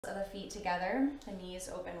of the feet together, the knees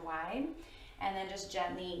open wide, and then just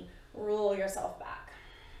gently roll yourself back.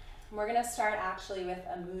 We're going to start actually with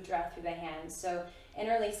a mudra through the hands. So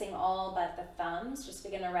interlacing all but the thumbs, just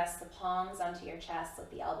begin to rest the palms onto your chest, let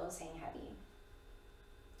the elbows hang heavy.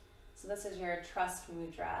 So this is your trust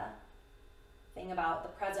mudra. Thing about the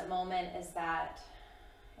present moment is that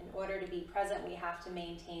in order to be present, we have to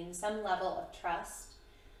maintain some level of trust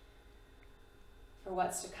for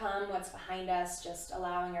what's to come, what's behind us, just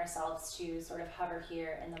allowing ourselves to sort of hover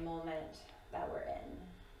here in the moment that we're in.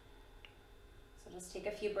 So just take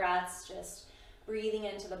a few breaths, just breathing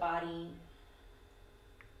into the body,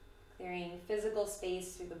 clearing physical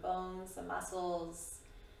space through the bones, the muscles,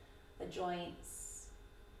 the joints,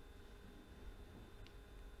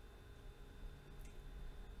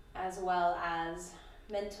 as well as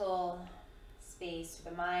mental space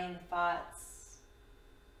through the mind, the thoughts.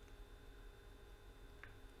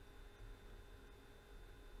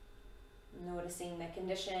 Noticing the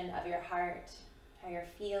condition of your heart, how you're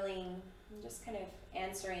feeling, and just kind of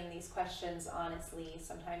answering these questions honestly.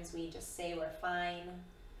 Sometimes we just say we're fine,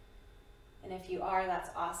 and if you are, that's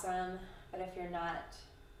awesome, but if you're not,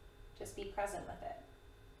 just be present with it.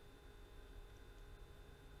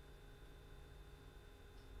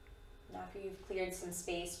 And after you've cleared some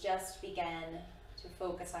space, just begin to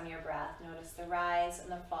focus on your breath. Notice the rise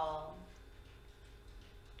and the fall.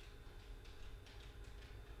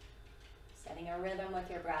 Setting a rhythm with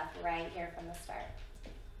your breath right here from the start.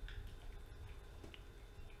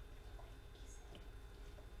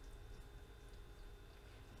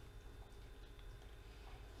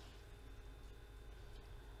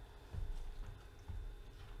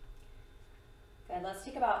 Good, let's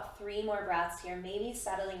take about 3 more breaths here, maybe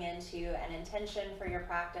settling into an intention for your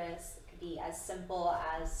practice. It could be as simple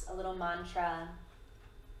as a little mantra.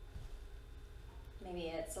 Maybe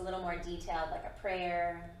it's a little more detailed, like a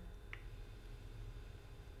prayer.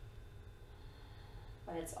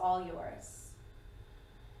 But it's all yours.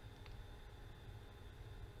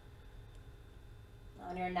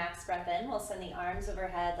 On your next breath in, we'll send the arms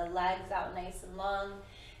overhead, the legs out nice and long,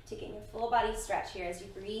 taking a full body stretch here as you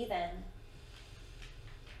breathe in,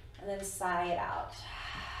 and then sigh it out.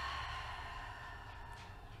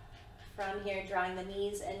 From here, drawing the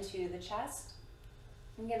knees into the chest,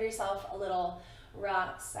 and give yourself a little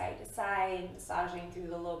rock side to side, massaging through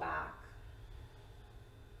the low back.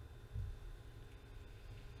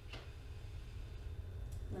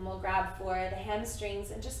 Then we'll grab for the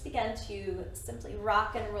hamstrings and just begin to simply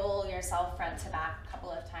rock and roll yourself front to back a couple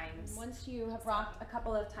of times. Once you have rocked a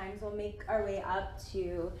couple of times, we'll make our way up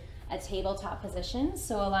to a tabletop position.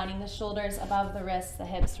 So aligning the shoulders above the wrists, the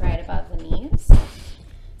hips right above the knees.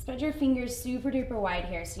 Spread your fingers super duper wide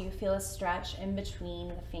here so you feel a stretch in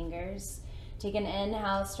between the fingers. Take an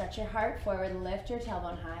inhale, stretch your heart forward, lift your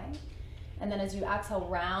tailbone high. And then as you exhale,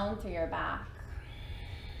 round through your back.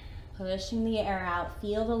 Pushing the air out,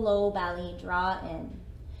 feel the low belly draw in.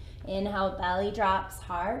 Inhale, belly drops,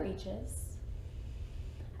 heart reaches.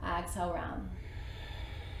 Exhale, round.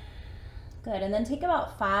 Good, and then take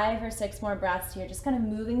about 5 or 6 more breaths here, just kind of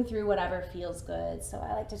moving through whatever feels good. So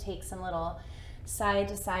I like to take some little side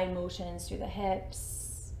to side motions through the hips.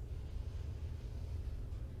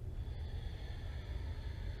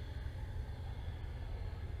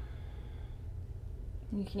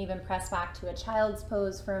 You can even press back to a child's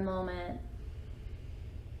pose for a moment.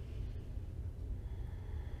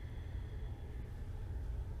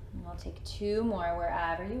 And we'll take 2 more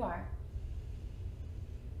wherever you are.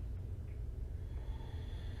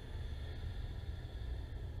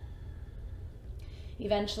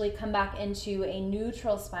 Eventually come back into a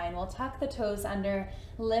neutral spine. We'll tuck the toes under,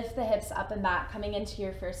 lift the hips up and back, coming into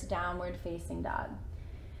your first downward facing dog.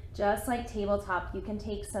 Just like tabletop, you can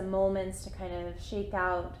take some moments to kind of shake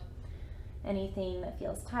out anything that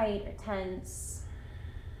feels tight or tense.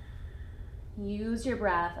 Use your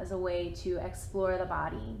breath as a way to explore the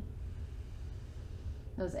body.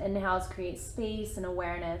 Those inhales create space and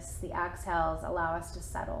awareness. The exhales allow us to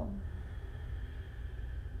settle.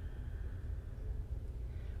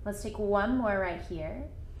 Let's take 1 more right here.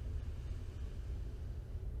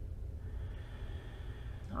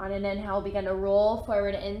 On an inhale, begin to roll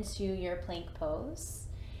forward into your plank pose.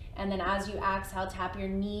 And then as you exhale, tap your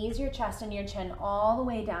knees, your chest, and your chin all the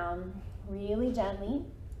way down, really gently.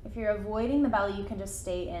 If you're avoiding the belly, you can just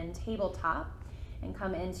stay in tabletop and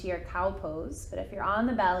come into your cow pose. But if you're on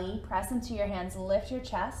the belly, press into your hands, lift your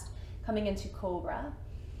chest, coming into cobra.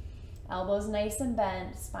 Elbows nice and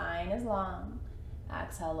bent, spine is long.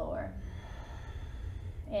 Exhale, lower.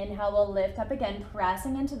 Inhale, we'll lift up again,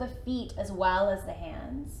 pressing into the feet as well as the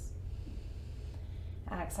hands.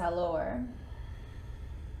 Exhale, lower.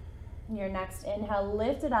 Your next inhale,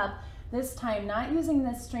 lift it up. This time, not using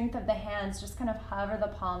the strength of the hands, just kind of hover the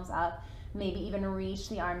palms up, maybe even reach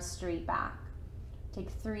the arms straight back. Take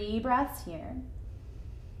 3 breaths here.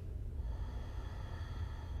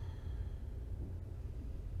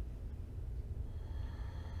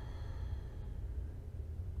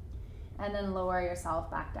 And then lower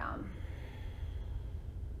yourself back down.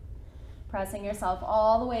 Pressing yourself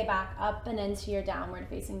all the way back up and into your downward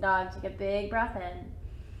facing dog. Take a big breath in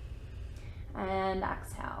and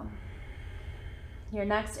exhale. Your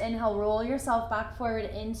next inhale, roll yourself back forward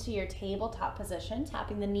into your tabletop position,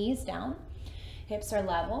 tapping the knees down. Hips are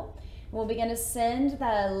level. We'll begin to send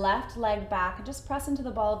the left leg back and just press into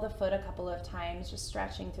the ball of the foot a couple of times, just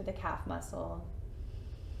stretching through the calf muscle.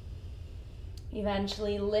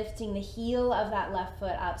 Eventually lifting the heel of that left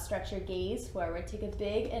foot up, stretch your gaze forward. Take a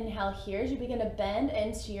big inhale here as you begin to bend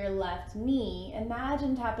into your left knee.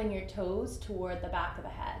 Imagine tapping your toes toward the back of the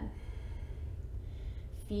head.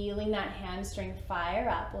 Feeling that hamstring fire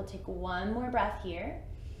up. We'll take 1 more breath here.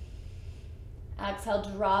 Exhale,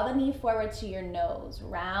 draw the knee forward to your nose,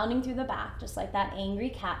 rounding through the back, just like that angry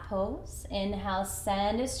cat pose. Inhale,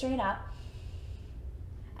 send it straight up.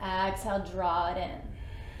 Exhale, draw it in.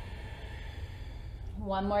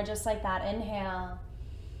 1 more just like that. Inhale.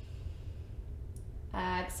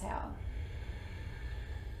 Exhale.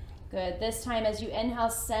 Good. This time as you inhale,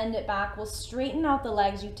 send it back. We'll straighten out the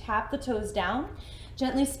legs. You tap the toes down.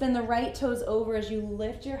 Gently spin the right toes over as you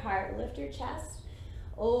lift your heart, lift your chest,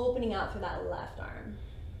 opening out through that left arm.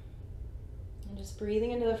 And just breathing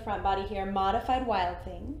into the front body here, modified wild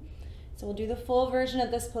thing. So we'll do the full version of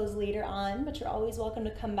this pose later on, but you're always welcome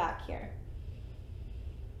to come back here.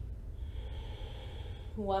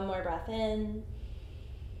 1 more breath in.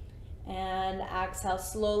 And exhale,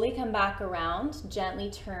 slowly come back around. Gently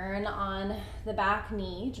turn on the back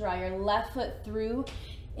knee. Draw your left foot through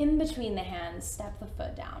in between the hands. Step the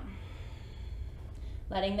foot down.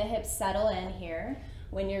 Letting the hips settle in here.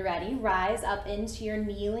 When you're ready, rise up into your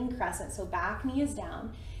kneeling crescent. So back knee is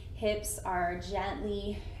down. Hips are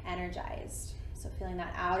gently energized. So feeling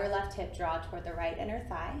that outer left hip draw toward the right inner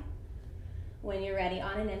thigh. When you're ready,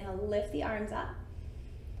 on an inhale, lift the arms up.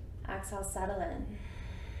 Exhale, settle in.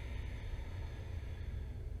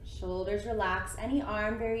 Shoulders relax. Any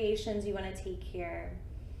arm variations you want to take here.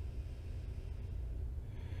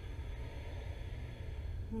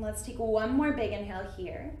 And let's take 1 more big inhale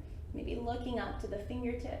here. Maybe looking up to the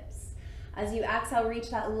fingertips. As you exhale,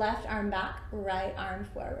 reach that left arm back, right arm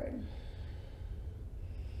forward.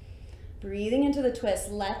 Breathing into the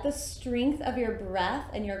twist. Let the strength of your breath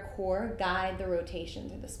and your core guide the rotation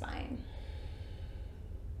through the spine.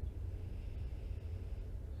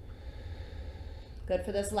 Good.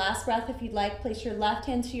 For this last breath, if you'd like, place your left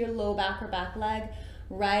hand to your low back or back leg,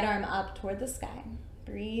 right arm up toward the sky.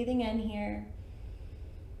 Breathing in here.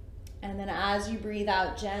 And then as you breathe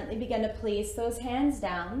out, gently begin to place those hands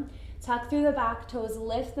down. Tuck through the back toes,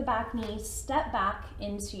 lift the back knee, step back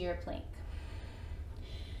into your plank.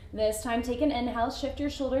 This time, take an inhale, shift your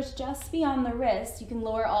shoulders just beyond the wrist. You can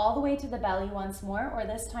lower all the way to the belly once more, or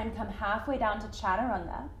this time come halfway down to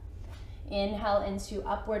chaturanga. Inhale into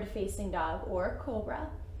upward facing dog or cobra.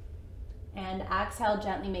 And exhale,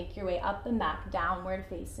 gently make your way up and back, downward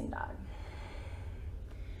facing dog.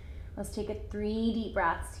 Let's take 3 deep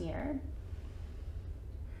breaths here.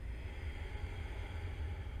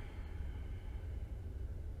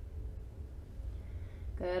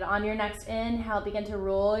 Good. On your next inhale, begin to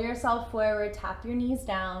roll yourself forward, tap your knees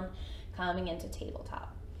down, coming into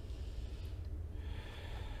tabletop.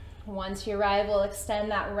 Once you arrive, we'll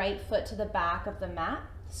extend that right foot to the back of the mat,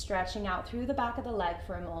 stretching out through the back of the leg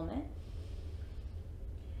for a moment.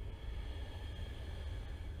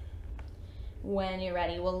 When you're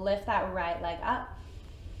ready, we'll lift that right leg up,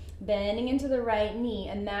 bending into the right knee.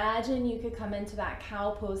 Imagine you could come into that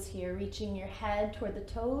cow pose here, reaching your head toward the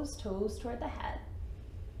toes, toes toward the head.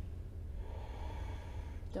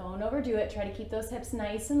 Don't overdo it. Try to keep those hips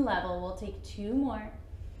nice and level. We'll take 2 more.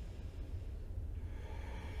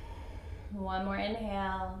 1 more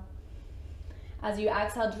inhale. As you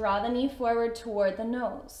exhale, draw the knee forward toward the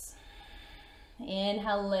nose.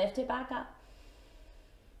 Inhale, lift it back up.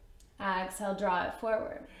 Exhale, draw it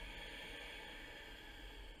forward.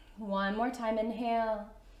 1 more time, inhale.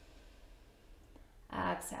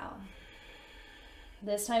 Exhale.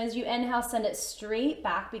 This time as you inhale, send it straight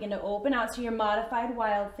back. Begin to open out to your modified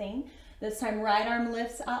wild thing. This time, right arm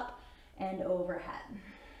lifts up and overhead.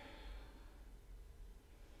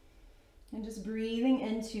 And just breathing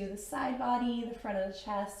into the side body, the front of the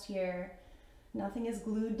chest here. Nothing is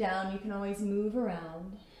glued down. You can always move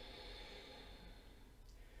around.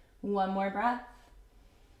 1 more breath.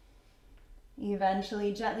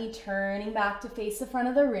 Eventually gently turning back to face the front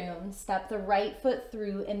of the room. Step the right foot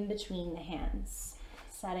through in between the hands.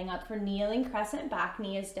 Setting up for kneeling crescent, back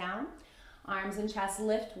knee is down. Arms and chest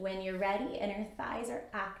lift when you're ready. Inner thighs are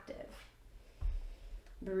active.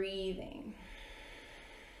 Breathing.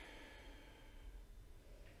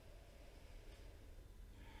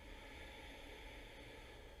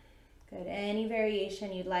 Good. Any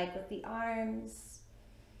variation you'd like with the arms.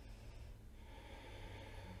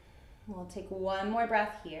 We'll take one more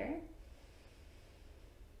breath here.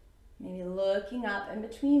 Maybe looking up in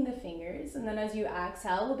between the fingers. And then as you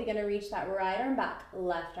exhale, we'll begin to reach that right arm back,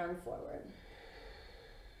 left arm forward.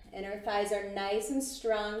 Inner thighs are nice and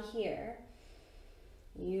strong here.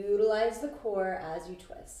 Utilize the core as you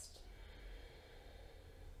twist.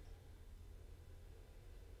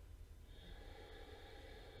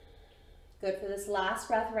 Good. For this last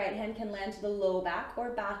breath, right hand can land to the low back or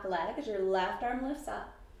back leg as your left arm lifts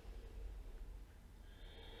up.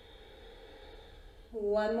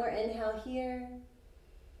 One more inhale here.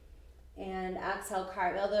 And exhale,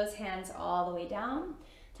 cartwheel those hands all the way down.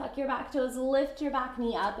 Tuck your back toes, lift your back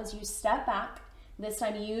knee up as you step back. This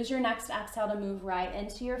time use your next exhale to move right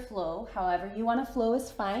into your flow. However you want to flow is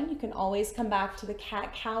fine. You can always come back to the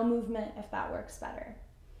cat-cow movement if that works better.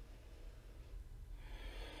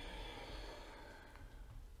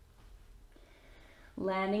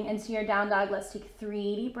 Landing into your down dog, let's take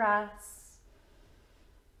 3 deep breaths.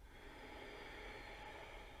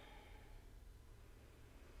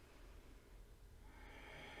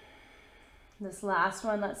 This last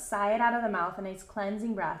one, let's sigh it out of the mouth, a nice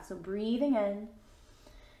cleansing breath. So breathing in,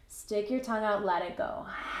 stick your tongue out, let it go.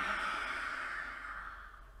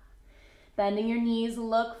 Bending your knees,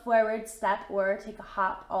 look forward, step or take a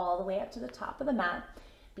hop all the way up to the top of the mat.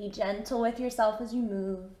 Be gentle with yourself as you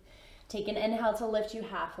move. Take an inhale to lift you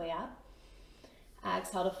halfway up.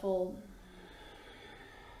 Exhale to fold.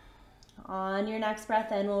 On your next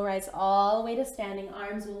breath in, we'll rise all the way to standing.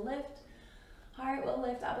 Arms will lift. Heart will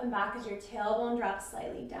lift up and back as your tailbone drops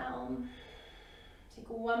slightly down. Take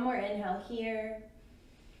one more inhale here.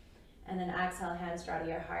 And then exhale, hands draw to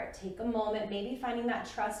your heart. Take a moment, maybe finding that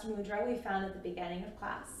trust mudra we found at the beginning of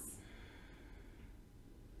class.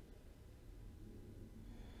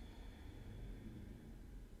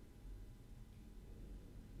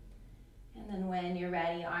 And then when you're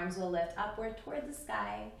ready, arms will lift upward toward the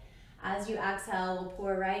sky. As you exhale, we'll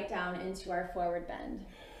pour right down into our forward bend.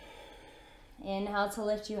 Inhale to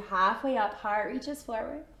lift you halfway up, heart reaches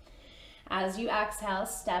forward. As you exhale,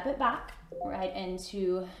 step it back right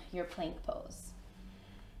into your plank pose.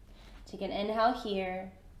 Take an inhale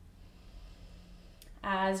here.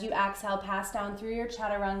 As you exhale, pass down through your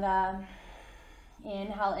chaturanga.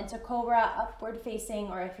 Inhale into cobra, upward facing,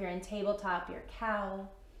 or if you're in tabletop, your cow.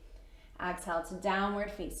 Exhale to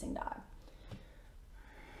downward facing dog.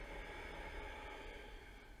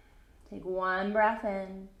 Take one breath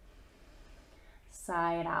in.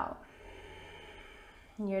 Sigh it out.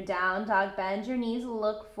 In your down dog, bend your knees,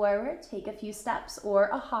 look forward, take a few steps or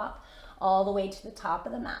a hop all the way to the top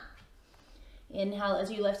of the mat. Inhale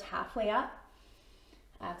as you lift halfway up.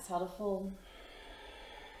 Exhale to fold.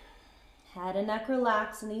 Head and neck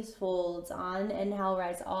relax in these folds. On inhale,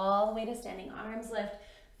 rise all the way to standing. Arms lift.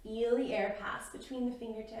 Feel the air pass between the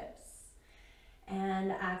fingertips.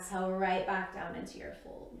 And exhale right back down into your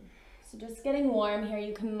fold. So just getting warm here.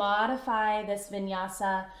 You can modify this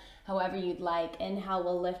vinyasa however you'd like. Inhale,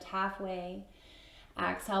 we'll lift halfway.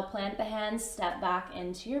 Exhale, plant the hands, step back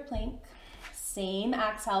into your plank. Same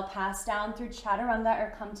exhale, pass down through chaturanga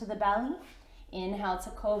or come to the belly. Inhale to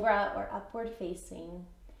cobra or upward facing.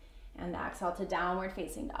 And exhale to downward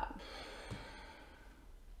facing dog.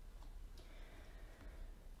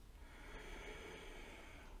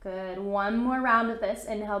 Good. One more round of this.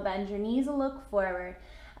 Inhale, bend your knees, look forward.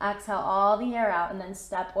 Exhale all the air out and then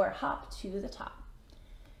step or hop to the top.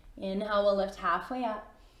 Inhale, we'll lift halfway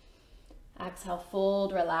up. Exhale,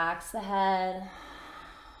 fold, relax the head.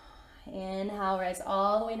 Inhale, rise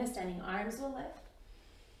all the way to standing. Arms will lift.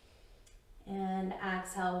 And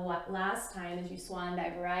exhale, last time as you swan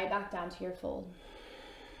dive right back down to your fold.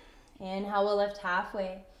 Inhale, we'll lift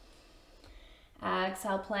halfway.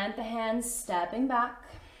 Exhale, plant the hands, stepping back.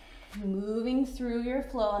 Moving through your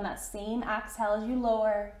flow on that same exhale as you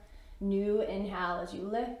lower. New inhale as you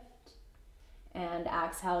lift. And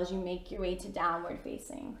exhale as you make your way to downward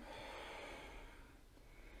facing.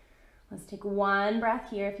 Let's take one breath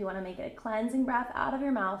here. If you want to make it a cleansing breath out of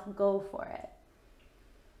your mouth, go for it.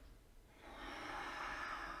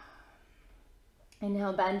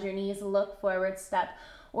 Inhale, bend your knees, look forward, step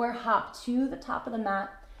or hop to the top of the mat.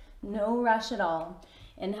 No rush at all.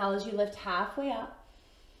 Inhale as you lift halfway up.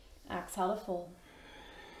 Exhale to fold.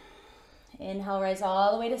 Inhale, rise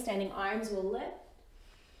all the way to standing. Arms will lift.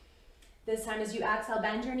 This time as you exhale,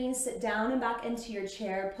 bend your knees, sit down and back into your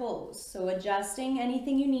chair pose. So adjusting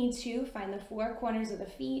anything you need to, find the four corners of the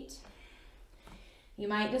feet. You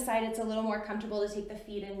might decide it's a little more comfortable to take the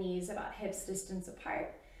feet and knees about hips distance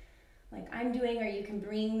apart, like I'm doing, or you can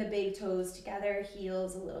bring the big toes together,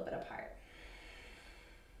 heels a little bit apart.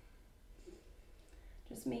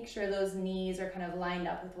 Just make sure those knees are kind of lined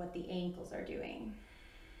up with what the ankles are doing.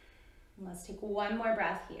 And let's take one more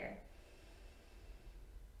breath here.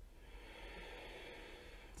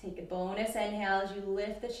 Take a bonus inhale as you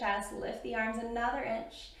lift the chest, lift the arms another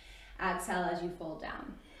inch. Exhale as you fold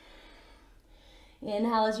down.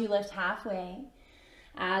 Inhale as you lift halfway.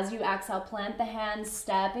 As you exhale, plant the hands,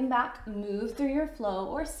 stepping back, move through your flow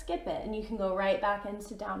or skip it, and you can go right back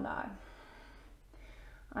into down dog.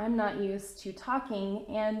 I'm not used to talking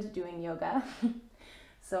and doing yoga,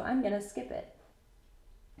 so I'm gonna skip it.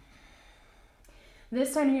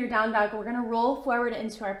 This time in your down dog, we're gonna roll forward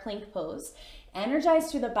into our plank pose. Energize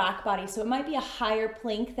through the back body, so it might be a higher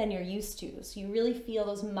plank than you're used to, so you really feel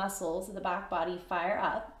those muscles of the back body fire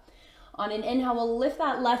up. On an inhale, we'll lift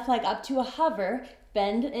that left leg up to a hover,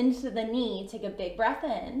 bend into the knee, take a big breath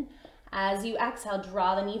in. As you exhale,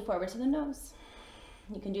 draw the knee forward to the nose.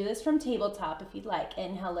 You can do this from tabletop if you'd like.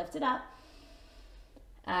 Inhale, lift it up.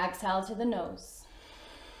 Exhale to the nose.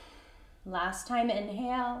 Last time,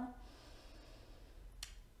 inhale.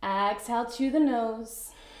 Exhale to the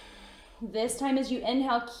nose. This time as you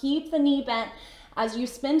inhale, keep the knee bent. As you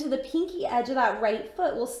spin to the pinky edge of that right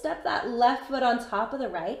foot, we'll step that left foot on top of the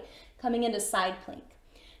right, coming into side plank.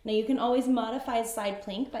 Now you can always modify side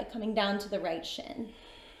plank by coming down to the right shin.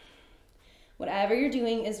 Whatever you're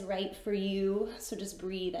doing is right for you, so just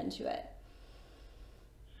breathe into it.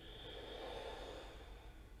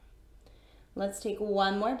 Let's take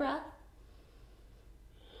one more breath.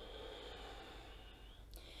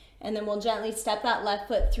 And then we'll gently step that left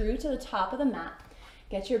foot through to the top of the mat.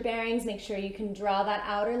 Get your bearings, make sure you can draw that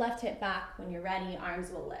outer left hip back. When you're ready,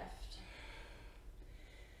 arms will lift.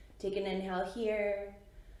 Take an inhale here.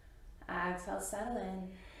 Exhale, settle in.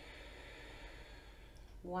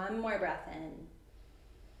 One more breath in.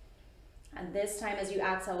 And this time as you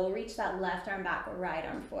exhale, we'll reach that left arm back or right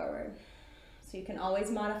arm forward. So you can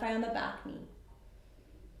always modify on the back knee.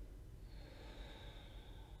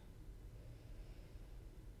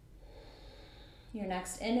 Your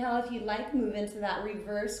next inhale, if you'd like, move into that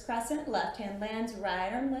reverse crescent. Left hand lands,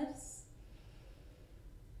 right arm lifts.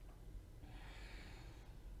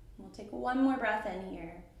 We'll take one more breath in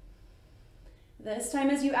here. This time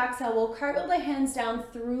as you exhale, we'll cartwheel the hands down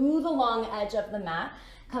through the long edge of the mat,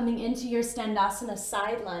 coming into your Standasana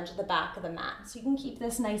side lunge at the back of the mat. So you can keep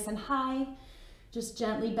this nice and high, just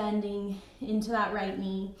gently bending into that right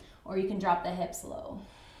knee, or you can drop the hips low.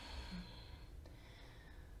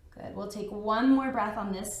 Good, we'll take one more breath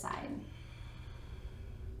on this side.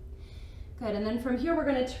 Good, and then from here we're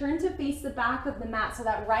gonna turn to face the back of the mat so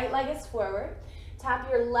that right leg is forward. Tap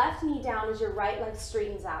your left knee down as your right leg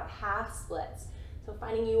straightens out, half splits. So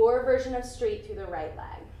finding your version of straight through the right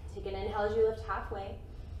leg. Take an inhale as you lift halfway.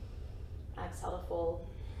 Exhale to fold.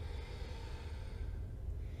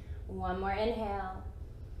 One more inhale.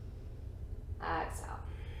 Exhale.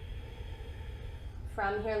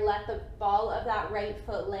 From here, let the ball of that right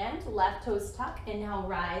foot land, left toes tuck. Inhale,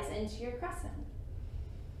 rise into your crescent.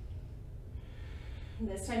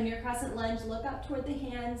 This time in your crescent lunge, look up toward the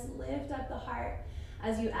hands, lift up the heart.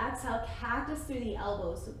 As you exhale, cactus through the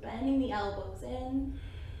elbows, so bending the elbows in,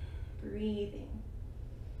 breathing.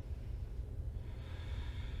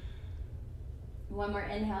 One more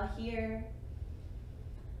inhale here.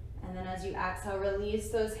 And then as you exhale, release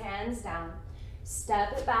those hands down.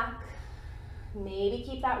 Step it back. Maybe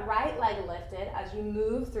keep that right leg lifted as you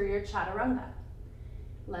move through your chaturanga.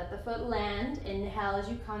 Let the foot land. Inhale as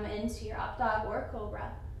you come into your up dog or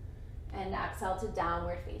cobra. And exhale to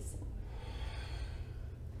downward facing.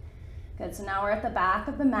 Good, so now we're at the back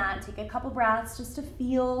of the mat. Take a couple breaths just to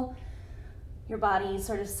feel your body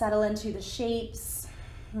sort of settle into the shapes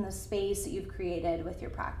and the space that you've created with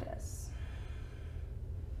your practice.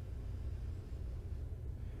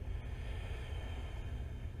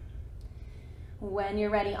 When you're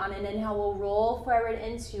ready, on an inhale, we'll roll forward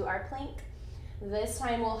into our plank. This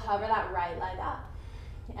time we'll hover that right leg up.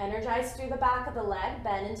 Energize through the back of the leg,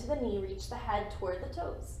 bend into the knee, reach the head toward the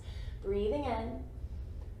toes. Breathing in.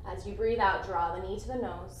 As you breathe out, draw the knee to the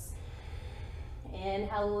nose.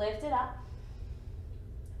 Inhale, lift it up.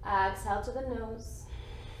 Exhale to the nose.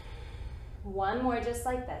 One more just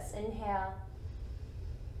like this. Inhale.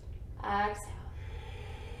 Exhale.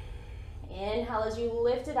 Inhale as you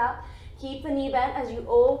lift it up. Keep the knee bent as you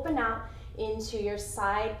open out into your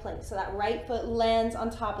side plank. So that right foot lands on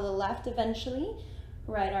top of the left eventually.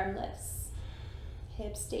 Right arm lifts.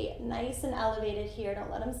 Hips stay nice and elevated here. Don't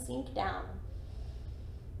let them sink down.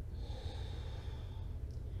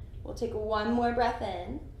 We'll take one more breath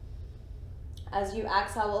in. As you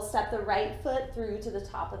exhale, we'll step the right foot through to the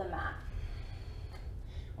top of the mat.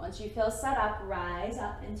 Once you feel set up, rise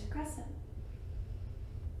up into crescent.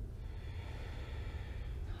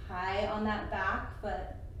 High on that back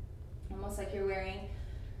foot, almost like you're wearing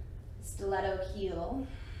stiletto heel.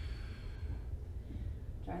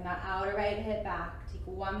 Drawing that outer right hip back. Take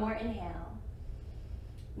one more inhale.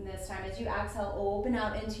 And this time as you exhale, open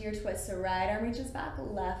out into your twist. So right arm reaches back,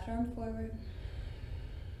 left arm forward.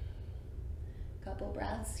 Couple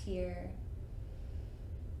breaths here.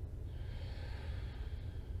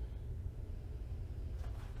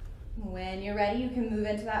 When you're ready, you can move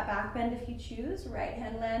into that back bend if you choose. Right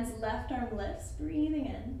hand lands, left arm lifts, breathing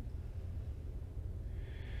in.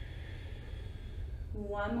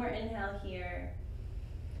 One more inhale here.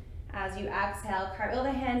 As you exhale, cartwheel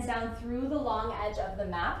the hands down through the long edge of the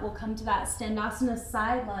mat. We'll come to that Standasana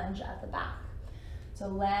side lunge at the back. So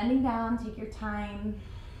landing down, take your time.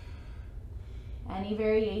 Any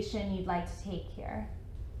variation you'd like to take here.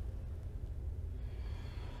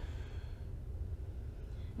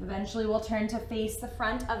 Eventually we'll turn to face the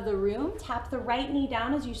front of the room. Tap the right knee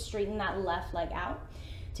down as you straighten that left leg out.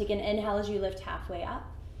 Take an inhale as you lift halfway up.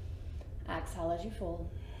 Exhale as you fold.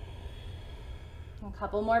 A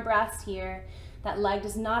couple more breaths here. That leg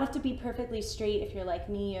does not have to be perfectly straight. If you're like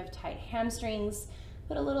me, you have tight hamstrings,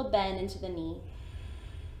 put a little bend into the knee.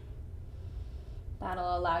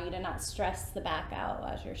 That'll allow you to not stress the back out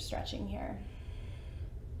as you're stretching here.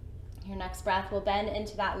 Your next breath will bend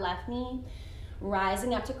into that left knee,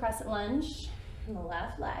 rising up to crescent lunge in the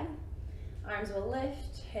left leg. Arms will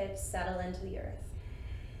lift, hips settle into the earth.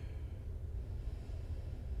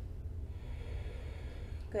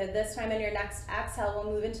 Good, this time in your next exhale,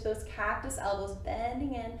 we'll move into those cactus elbows,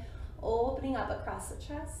 bending in, opening up across the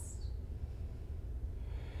chest.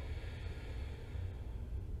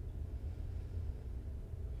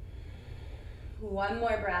 One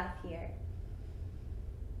more breath here.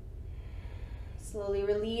 Slowly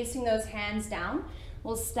releasing those hands down.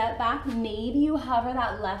 We'll step back. Maybe you hover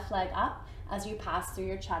that left leg up as you pass through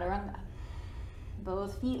your chaturanga.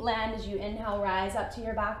 Both feet land as you inhale, rise up to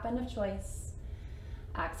your back bend of choice.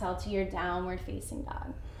 Exhale to your downward facing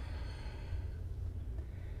dog.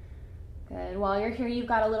 Good. While you're here, you've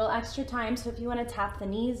got a little extra time, so if you want to tap the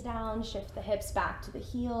knees down, shift the hips back to the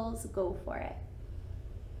heels, go for it.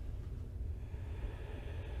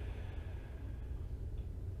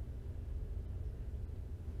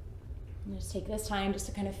 And just take this time just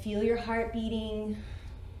to kind of feel your heart beating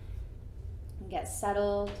and get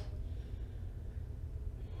settled.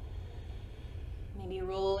 Maybe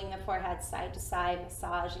rolling the forehead side to side,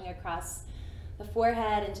 massaging across the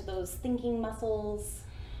forehead into those thinking muscles.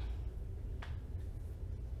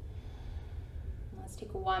 Let's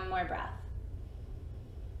take one more breath.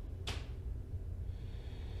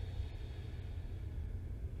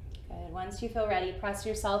 Good. Once you feel ready, press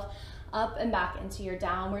yourself up and back into your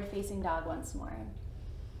downward facing dog once more.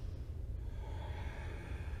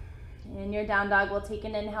 In your down dog, we'll take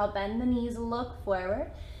an inhale, bend the knees, look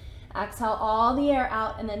forward. Exhale all the air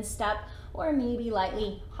out and then step or maybe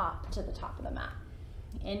lightly hop to the top of the mat.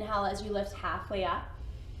 Inhale as you lift halfway up.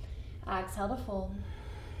 Exhale to fold.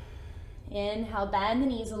 Inhale, bend the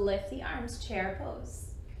knees, lift the arms, chair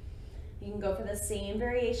pose. You can go for the same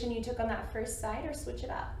variation you took on that first side or switch it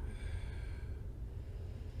up.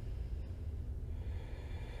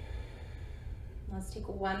 Let's take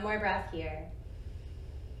one more breath here.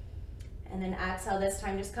 And then exhale this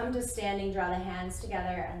time, just come to standing, draw the hands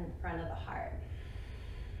together in front of the heart.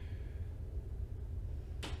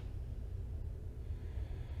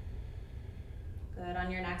 Good, on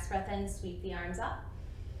your next breath in, sweep the arms up.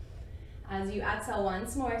 As you exhale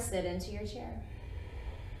once more, sit into your chair.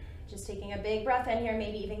 Just taking a big breath in here,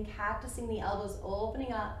 maybe even cactusing the elbows,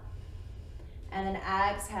 opening up. And then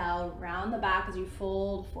exhale, round the back as you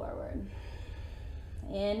fold forward.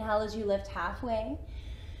 Inhale as you lift halfway.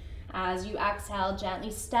 As you exhale,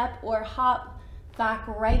 gently step or hop back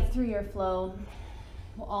right through your flow.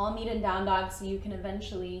 We'll all meet in down dog so you can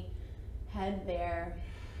eventually head there.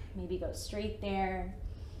 Maybe go straight there.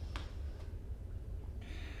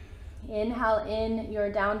 Inhale in your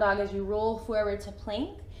down dog as you roll forward to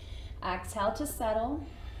plank. Exhale to settle.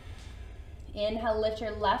 Inhale, lift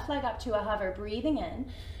your left leg up to a hover, breathing in.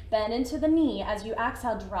 Bend into the knee. As you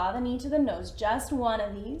exhale, draw the knee to the nose. Just one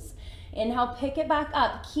of these. Inhale, pick it back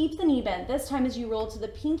up. Keep the knee bent. This time as you roll to the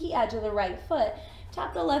pinky edge of the right foot,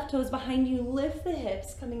 tap the left toes behind you, lift the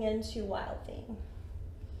hips, coming into Wild Thing.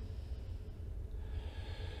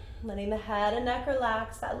 Letting the head and neck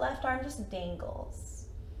relax, that left arm just dangles.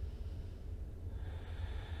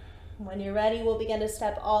 When you're ready, we'll begin to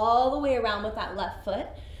step all the way around with that left foot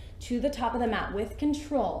to the top of the mat with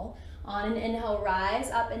control. On an inhale, rise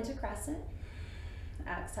up into crescent.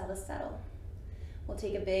 Exhale to settle. We'll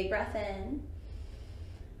take a big breath in.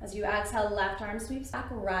 As you exhale, left arm sweeps back,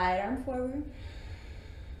 right arm forward.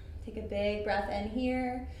 Take a big breath in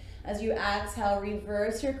here. As you exhale,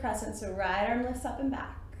 reverse your crescent, so right arm lifts up and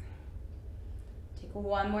back. Take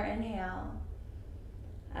one more inhale.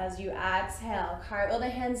 As you exhale, cartwheel the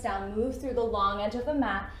hands down, move through the long edge of the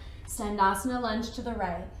mat, Standasana lunge to the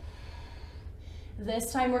right.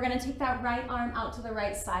 This time we're gonna take that right arm out to the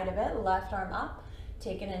right side of it, left arm up.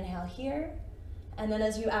 Take an inhale here. And then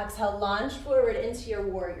as you exhale, launch forward into your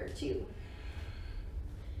warrior two.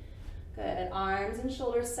 Good, arms and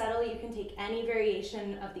shoulders settle. You can take any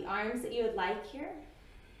variation of the arms that you would like here.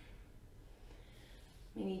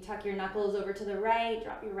 Maybe tuck your knuckles over to the right,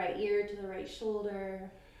 drop your right ear to the right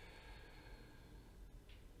shoulder.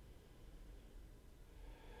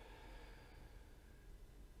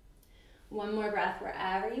 One more breath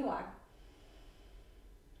wherever you are.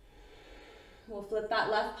 We'll flip that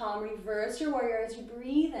left palm, reverse your warrior as you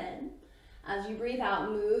breathe in. As you breathe out,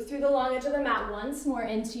 move through the long edge of the mat once more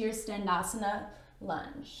into your Standasana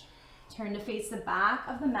lunge. Turn to face the back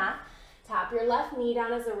of the mat. Tap your left knee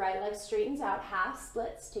down as the right leg straightens out, half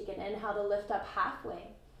splits. Take an inhale to lift up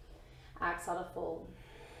halfway. Exhale to fold.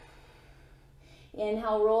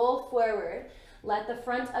 Inhale, roll forward. Let the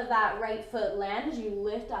front of that right foot land as you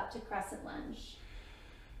lift up to crescent lunge.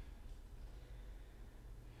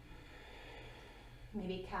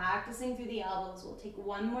 Maybe cactusing through the elbows. We'll take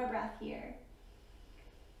one more breath here.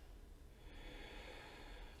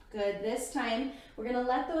 Good. This time, we're going to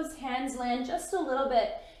let those hands land just a little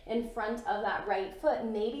bit in front of that right foot,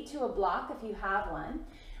 maybe to a block if you have one.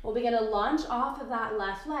 We'll begin to launch off of that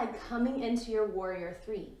left leg, coming into your warrior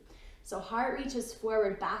three. So heart reaches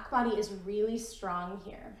forward, back body is really strong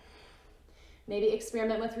here. Maybe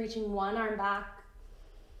experiment with reaching one arm back,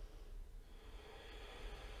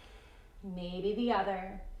 maybe the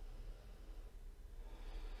other.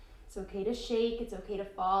 It's okay to shake, it's okay to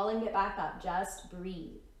fall and get back up, just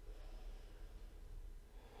breathe.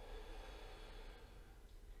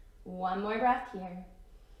 One more breath here.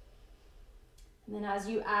 And then as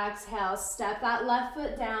you exhale, step that left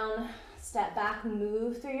foot down, step back,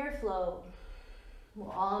 move through your flow.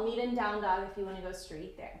 We'll all meet in down dog if you want to go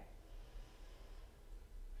straight there.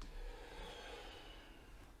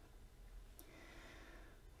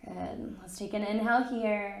 Good. Let's take an inhale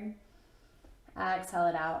here. Exhale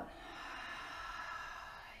it out.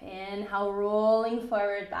 Inhale, rolling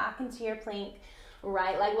forward back into your plank.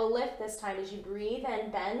 Right leg will lift this time as you breathe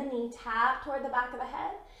in. Bend the knee, tap toward the back of the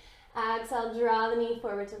head. Exhale, draw the knee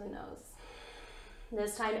forward to the nose.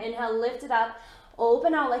 This time, inhale, lift it up.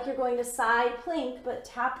 Open out like you're going to side plank, but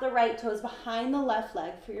tap the right toes behind the left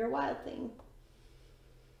leg for your Wild Thing.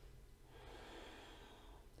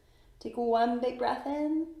 Take one big breath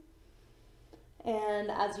in.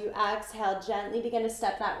 And as you exhale, gently begin to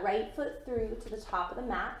step that right foot through to the top of the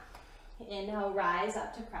mat. Inhale, rise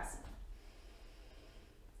up to crescent.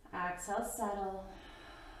 Exhale, settle.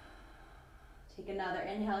 Take another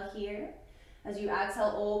inhale here. As you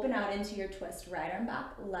exhale, open out into your twist. Right arm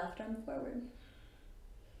back, left arm forward.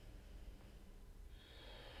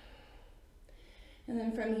 And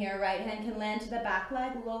then from here, right hand can land to the back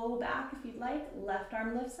leg, low back if you'd like. Left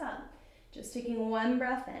arm lifts up. Just taking one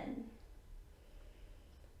breath in.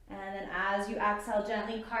 And then as you exhale,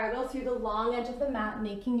 gently cartwheel through the long edge of the mat,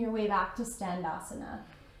 making your way back to Standasana.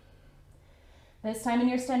 This time in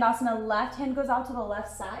your Standasana, left hand goes out to the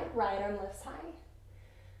left side, right arm lifts high.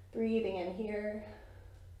 Breathing in here.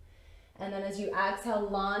 And then as you exhale,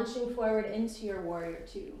 launching forward into your warrior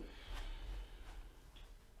two.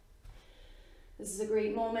 This is a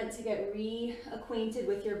great moment to get reacquainted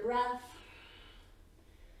with your breath.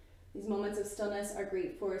 These moments of stillness are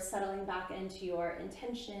great for settling back into your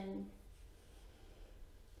intention.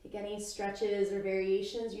 Take any stretches or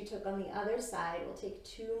variations you took on the other side. We'll take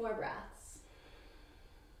 2 more breaths.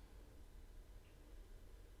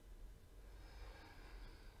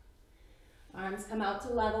 Arms come out to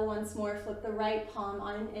level once more. Flip the right palm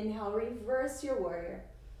on an inhale. Reverse your warrior.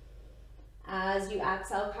 As you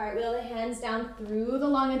exhale, cartwheel the hands down through the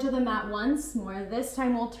long edge of the mat once more. This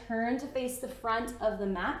time we'll turn to face the front of the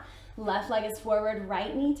mat. Left leg is forward,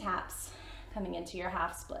 right knee taps, coming into your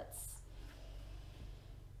half splits.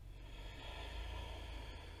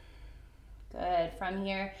 Good. From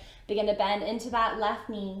here, begin to bend into that left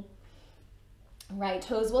knee. Right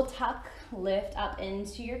toes will tuck, lift up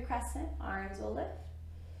into your crescent, arms will lift.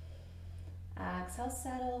 Exhale,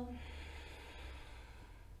 settle.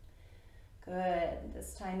 Good.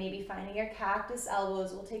 This time maybe finding your cactus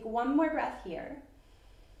elbows. We'll take one more breath here.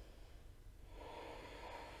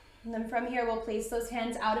 And then from here, we'll place those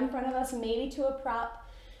hands out in front of us, maybe to a prop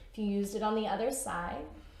if you used it on the other side.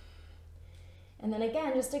 And then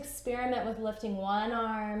again, just experiment with lifting one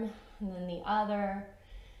arm and then the other.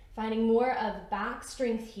 Finding more of back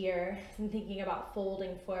strength here than thinking about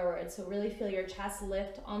folding forward. So really feel your chest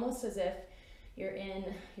lift almost as if you're in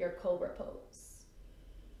your cobra pose.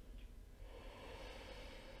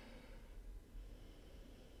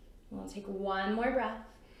 We'll take one more breath.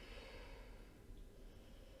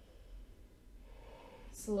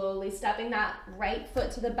 Slowly stepping that right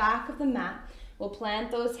foot to the back of the mat. We'll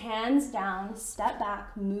plant those hands down, step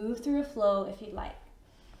back, move through a flow if you'd like.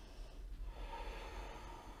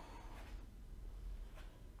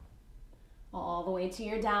 All the way to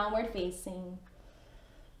your downward facing.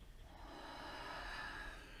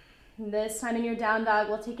 This time in your down dog,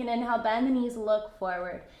 we'll take an inhale, bend the knees, look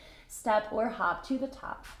forward, step or hop to the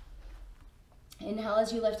top. Inhale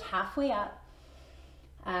as you lift halfway up.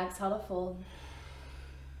 Exhale to fold.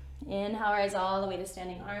 Inhale, rise all the way to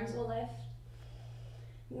standing. Arms will lift.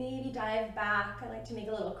 Maybe dive back. I like to make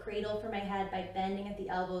a little cradle for my head by bending at the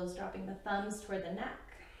elbows, dropping the thumbs toward the neck.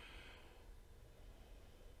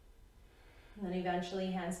 And then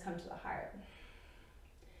eventually hands come to the heart.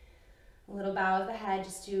 A little bow of the head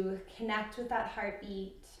just to connect with that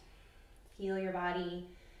heartbeat. Feel your body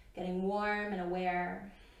getting warm and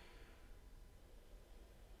aware.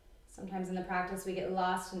 Sometimes in the practice we get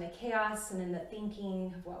lost in the chaos and in the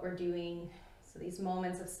thinking of what we're doing. So these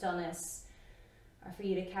moments of stillness are for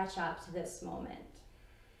you to catch up to this moment.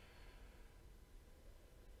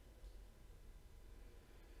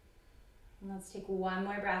 And let's take one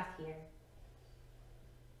more breath here.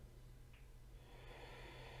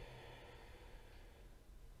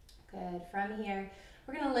 Good. From here,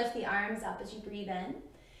 we're going to lift the arms up as you breathe in.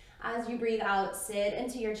 As you breathe out, sit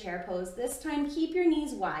into your chair pose. This time, keep your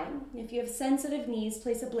knees wide. If you have sensitive knees,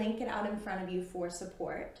 place a blanket out in front of you for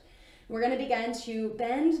support. We're going to begin to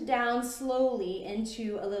bend down slowly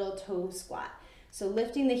into a little toe squat. So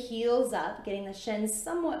lifting the heels up, getting the shins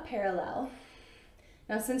somewhat parallel.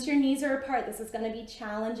 Now, since your knees are apart, this is going to be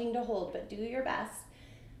challenging to hold, but do your best.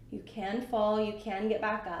 You can fall, you can get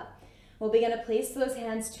back up. We'll begin to place those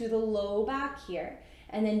hands to the low back here,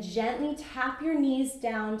 and then gently tap your knees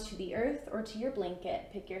down to the earth or to your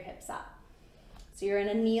blanket. Pick your hips up. So you're in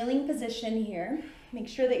a kneeling position here. Make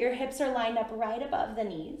sure that your hips are lined up right above the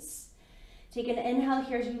knees. Take an inhale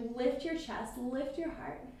here as you lift your chest, lift your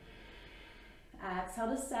heart.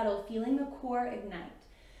 Exhale to settle, feeling the core ignite.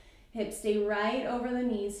 Hips stay right over the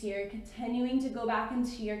knees here, continuing to go back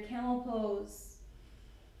into your camel pose.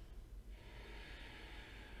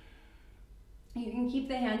 You can keep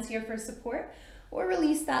the hands here for support or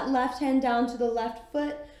release that left hand down to the left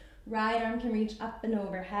foot. Right arm can reach up and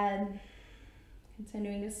overhead.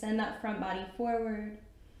 Continuing to send that front body forward.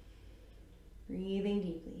 Breathing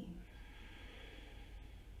deeply.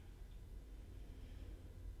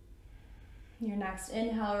 Your next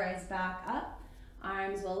inhale, rise back up.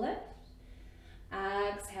 Arms will lift.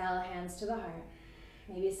 Exhale, hands to the heart.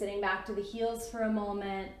 Maybe sitting back to the heels for a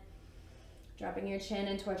moment. Dropping your chin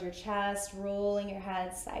in towards your chest, rolling your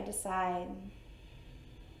head side to side.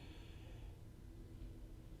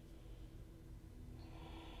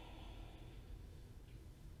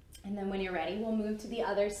 And then when you're ready, we'll move to the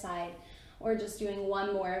other side, or just doing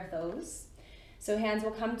one more of those. So hands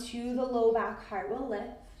will come to the low back, heart will lift.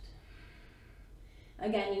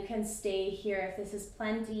 Again, you can stay here if this is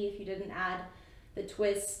plenty, if you didn't add the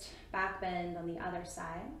twist, back bend on the other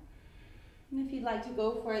side. And if you'd like to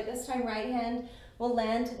go for it, this time right hand will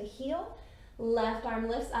land to the heel. Left arm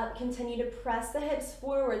lifts up. Continue to press the hips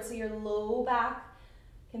forward so your low back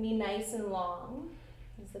can be nice and long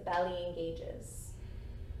as the belly engages.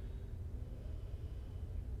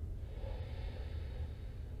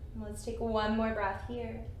 And let's take one more breath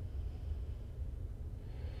here.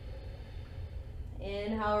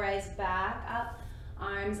 Inhale, rise back up.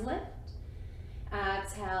 Arms lift.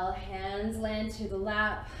 Exhale, hands land to the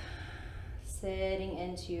lap. Sitting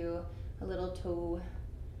into a little toe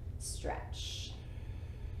stretch.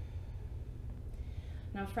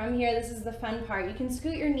 Now from here, this is the fun part. You can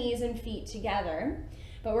scoot your knees and feet together.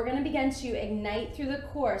 But we're gonna begin to ignite through the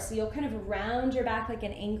core. So you'll kind of round your back like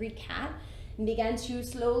an angry cat and begin to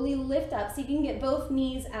slowly lift up. See if you can get both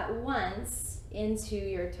knees at once into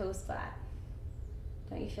your toes flat.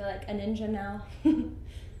 Don't you feel like a ninja now?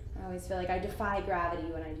 I always feel like I defy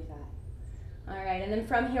gravity when I do that. All right, and then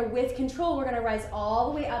from here with control, we're gonna rise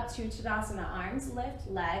all the way up to Tadasana. Arms lift,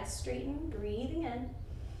 legs straighten, breathing in.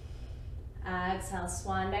 Exhale,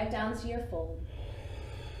 swan dive down to your fold.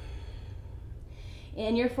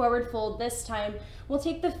 In your forward fold this time, we'll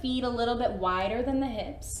take the feet a little bit wider than the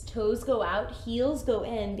hips. Toes go out, heels go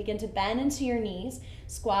in. Begin to bend into your knees,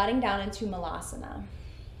 squatting down into Malasana.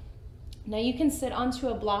 Now you can sit onto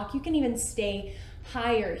a block. You can even stay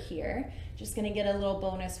higher here. Just gonna get a little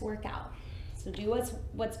bonus workout. So do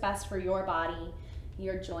what's best for your body,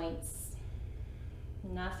 your joints.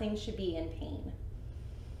 Nothing should be in pain.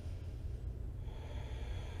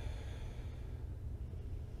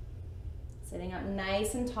 Sitting up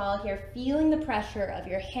nice and tall here, feeling the pressure of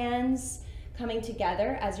your hands coming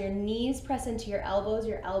together as your knees press into your elbows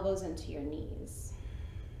into your knees.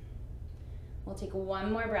 We'll take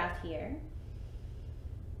one more breath here.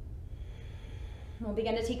 We'll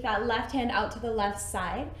begin to take that left hand out to the left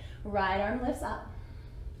side. Right arm lifts up.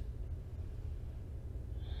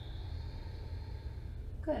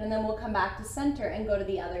 Good, and then we'll come back to center and go to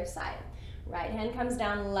the other side. Right hand comes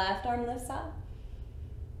down, left arm lifts up.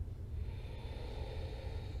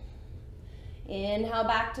 Inhale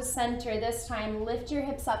back to center. This time, lift your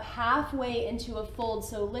hips up halfway into a fold.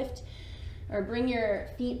 So lift or bring your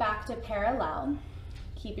feet back to parallel.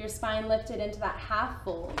 Keep your spine lifted into that half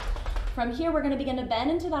fold. From here, we're going to begin to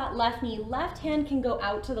bend into that left knee. Left hand can go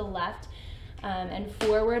out to the left and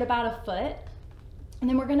forward about a foot. And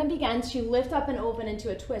then we're going to begin to lift up and open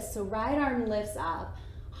into a twist. So right arm lifts up,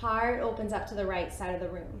 heart opens up to the right side of the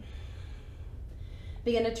room.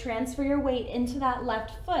 Begin to transfer your weight into that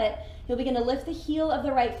left foot. You'll begin to lift the heel of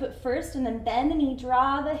the right foot first and then bend the knee,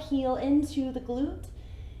 draw the heel into the glute,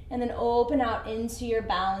 and then open out into your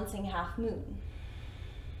balancing half moon.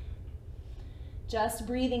 Just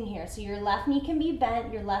breathing here. So your left knee can be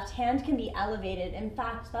bent, your left hand can be elevated. In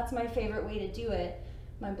fact, that's my favorite way to do it.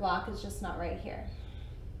 My block is just not right here.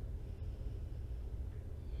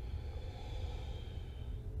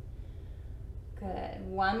 Good.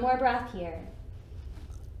 One more breath here.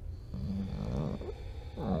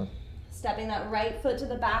 Stepping that right foot to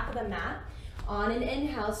the back of the mat. On an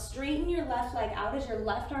inhale, straighten your left leg out as your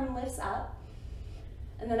left arm lifts up.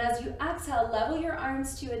 And then as you exhale, level your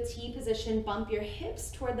arms to a T position, bump your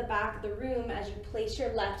hips toward the back of the room as you place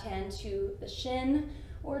your left hand to the shin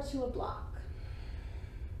or to a block.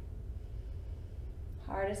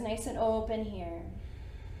 Heart is nice and open here.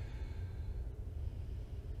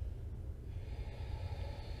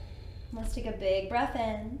 Let's take a big breath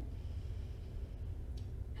in.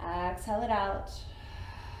 Exhale it out.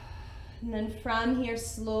 And then from here,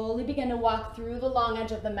 slowly begin to walk through the long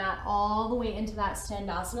edge of the mat all the way into that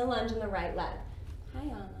Standasana lunge in the right leg. Hi,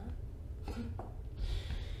 Anna.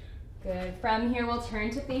 Good. From here, we'll turn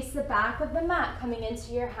to face the back of the mat, coming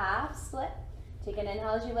into your half split. Take an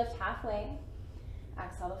inhale as you lift halfway.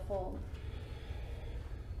 Exhale to fold.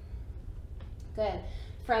 Good.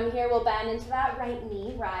 From here, we'll bend into that right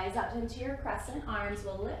knee, rise up into your crescent, arms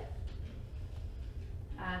will lift.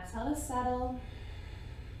 Exhale to settle.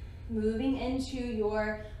 Moving into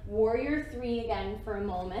your warrior three again for a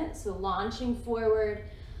moment. So launching forward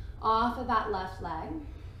off of that left leg.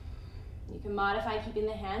 You can modify keeping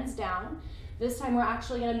the hands down. This time we're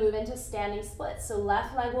actually going to move into standing splits. So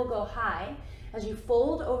left leg will go high as you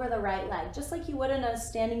fold over the right leg, just like you would in a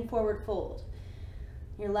standing forward fold.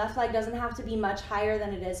 Your left leg doesn't have to be much higher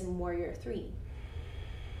than it is in warrior three.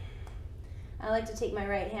 I like to take my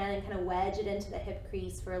right hand and kind of wedge it into the hip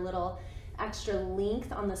crease for a little extra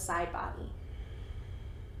length on the side body.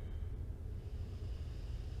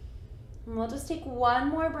 And we'll just take one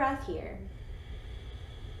more breath here.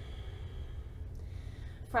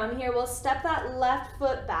 From here, we'll step that left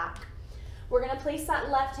foot back. We're going to place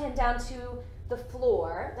that left hand down to the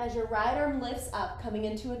floor as your right arm lifts up, coming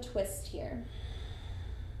into a twist here.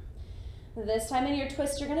 This time in your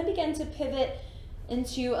twist, you're going to begin to pivot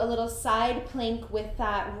into a little side plank with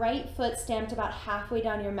that right foot stamped about halfway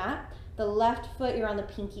down your mat. The left foot, you're on the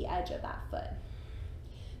pinky edge of that foot.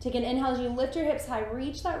 Take an inhale as you lift your hips high,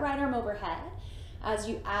 reach that right arm overhead. As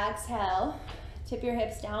you exhale, tip your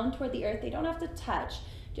hips down toward the earth. They don't have to touch,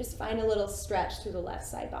 just find a little stretch through the left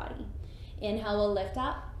side body. Inhale, we'll lift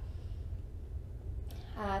up.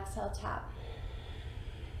 Exhale, tap.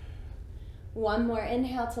 One more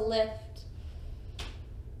inhale to lift.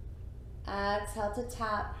 Exhale to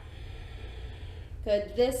tap.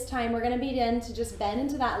 Good. This time we're going to begin to just bend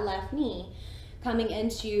into that left knee, coming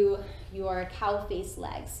into your cow face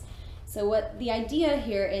legs. So what the idea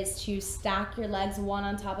here is to stack your legs one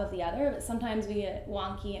on top of the other, but sometimes we get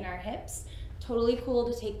wonky in our hips. Totally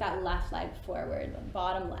cool to take that left leg forward, the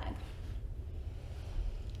bottom leg.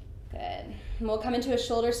 Good. And we'll come into a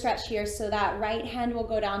shoulder stretch here, so that right hand will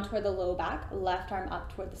go down toward the low back, left arm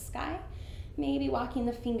up toward the sky. Maybe walking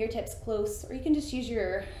the fingertips close, or you can just use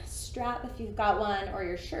your strap if you've got one, or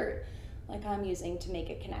your shirt like I'm using to make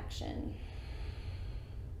a connection.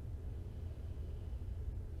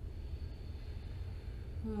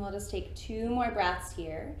 And we'll just take 2 more breaths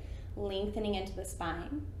here, lengthening into the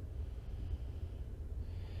spine.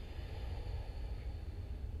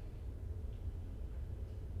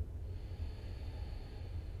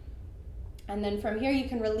 And then from here, you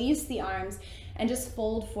can release the arms and just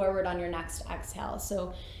fold forward on your next exhale.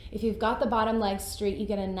 So if you've got the bottom leg straight, you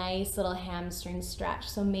get a nice little hamstring stretch.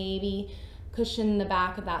 So maybe cushion the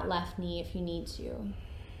back of that left knee if you need to.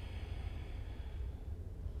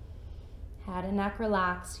 Head and neck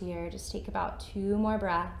relaxed here. Just take about 2 more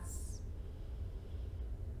breaths.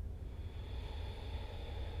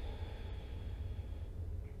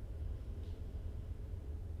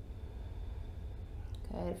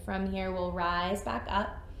 Good. From here, we'll rise back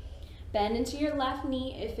up. Bend into your left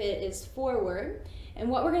knee if it is forward. And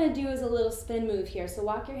what we're going to do is a little spin move here. So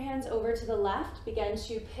walk your hands over to the left. Begin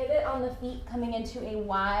to pivot on the feet, coming into a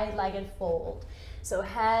wide-legged fold. So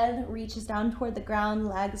head reaches down toward the ground,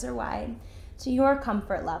 legs are wide to your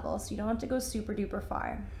comfort level. So you don't have to go super duper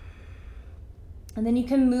far. And then you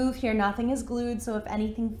can move here. Nothing is glued. So if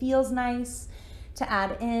anything feels nice to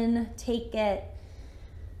add in, take it.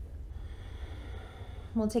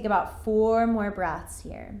 We'll take about 4 more breaths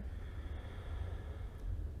here.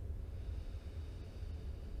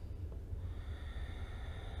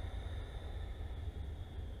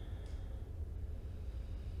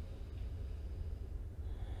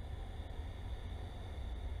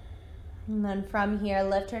 And then from here,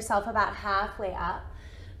 lift yourself about halfway up.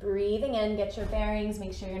 Breathing in, get your bearings,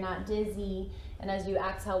 make sure you're not dizzy. And as you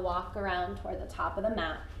exhale, walk around toward the top of the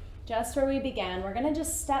mat. Just where we began, we're gonna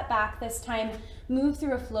just step back this time, move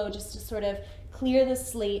through a flow just to sort of clear the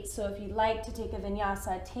slate. So if you'd like to take a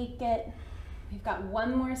vinyasa, take it. We've got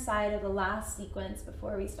 1 more side of the last sequence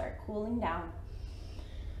before we start cooling down.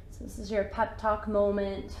 So this is your pep talk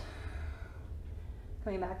moment.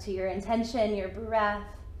 Coming back to your intention, your breath.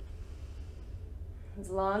 As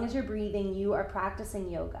long as you're breathing, you are practicing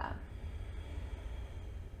yoga.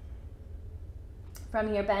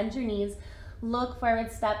 From here, bend your knees. Look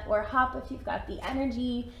forward, step or hop if you've got the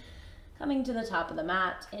energy. Coming to the top of the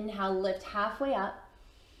mat. Inhale, lift halfway up.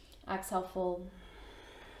 Exhale, fold.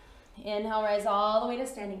 Inhale, rise all the way to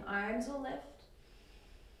standing. Arms will lift.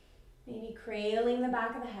 Maybe cradling the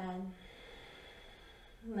back of the head.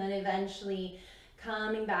 And then eventually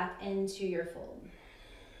coming back into your fold.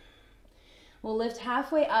 We'll lift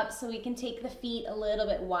halfway up so we can take the feet a little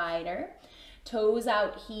bit wider. Toes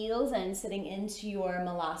out, heels in, sitting into your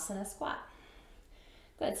malasana squat.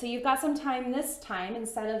 Good, so you've got some time this time,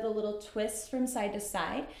 instead of the little twists from side to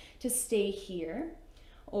side, to stay here.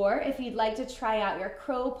 Or if you'd like to try out your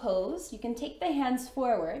crow pose, you can take the hands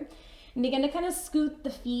forward and begin to kind of scoot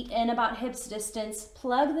the feet in about hips distance,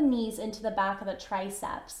 plug the knees into the back of the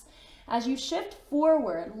triceps. As you shift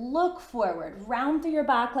forward, look forward, round through your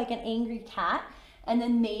back like an angry cat, and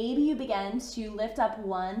then maybe you begin to lift up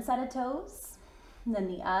one set of toes, and then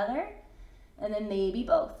the other, and then maybe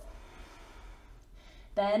both.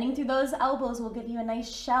 Bending through those elbows will give you a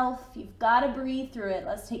nice shelf. You've got to breathe through it.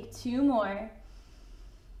 Let's take 2 more.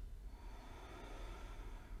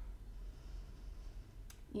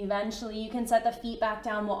 Eventually, you can set the feet back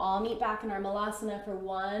down. We'll all meet back in our malasana for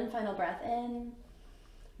 1 final breath in.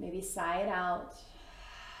 Maybe sigh it out.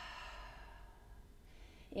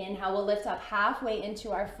 Inhale, we'll lift up halfway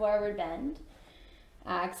into our forward bend.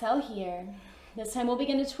 Exhale here. This time we'll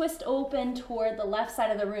begin to twist open toward the left side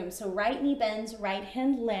of the room. So right knee bends, right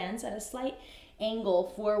hand lands at a slight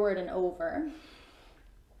angle forward and over.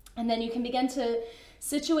 And then you can begin to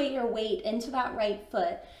situate your weight into that right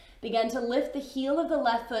foot. Begin to lift the heel of the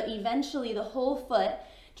left foot, eventually the whole foot,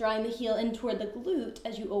 drawing the heel in toward the glute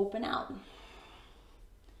as you open out.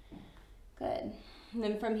 Good. And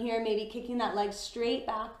then from here, maybe kicking that leg straight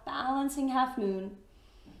back, balancing half moon.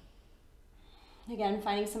 Again,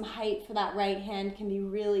 finding some height for that right hand can be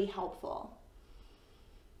really helpful.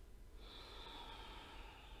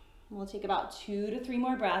 We'll take about 2 to 3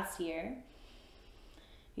 more breaths here.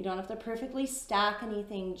 You don't have to perfectly stack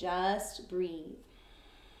anything, just breathe.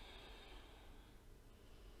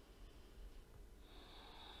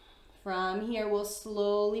 From here, we'll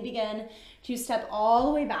slowly begin to step all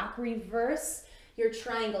the way back. Reverse your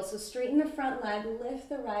triangle. So straighten the front leg, lift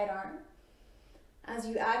the right arm. As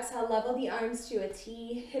you exhale, level the arms to a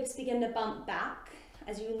T. Hips begin to bump back.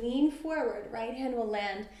 As you lean forward, right hand will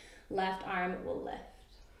land, left arm will lift.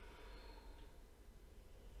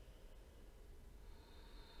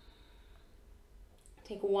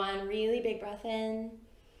 Take one really big breath in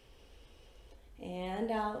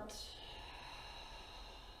and out.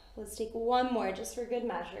 Let's take one more just for good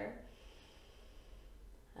measure.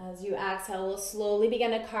 As you exhale, we'll slowly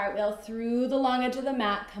begin to cartwheel through the long edge of the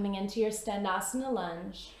mat, coming into your Standasana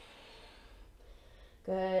lunge.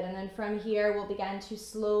 Good, and then from here, we'll begin to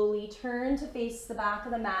slowly turn to face the back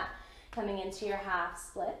of the mat, coming into your half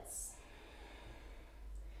splits.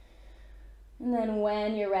 And then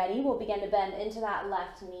when you're ready, we'll begin to bend into that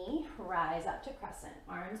left knee, rise up to crescent.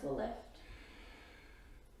 Arms will lift.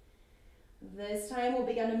 This time we'll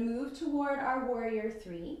begin to move toward our warrior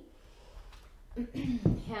three.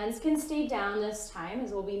 Hands can stay down this time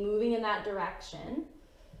as we'll be moving in that direction.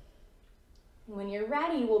 When you're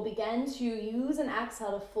ready, we'll begin to use an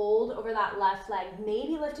exhale to fold over that left leg,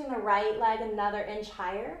 maybe lifting the right leg another inch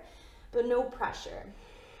higher, but no pressure.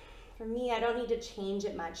 For me, I don't need to change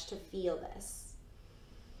it much to feel this.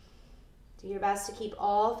 Do your best to keep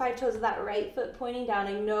all 5 toes of that right foot pointing down.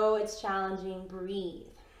 I know it's challenging. Breathe.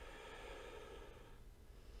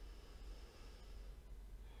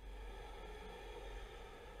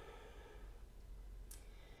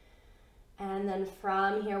 And then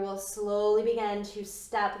from here, we'll slowly begin to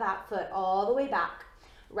step that foot all the way back.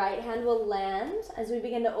 Right hand will land as we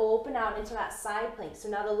begin to open out into that side plank. So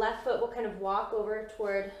now the left foot will kind of walk over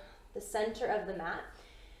toward the center of the mat.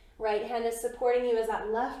 Right hand is supporting you as that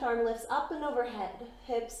left arm lifts up and overhead.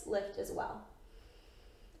 Hips lift as well.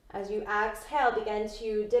 As you exhale, begin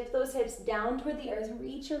to dip those hips down toward the earth.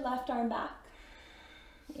 Reach your left arm back.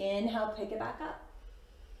 Inhale, pick it back up.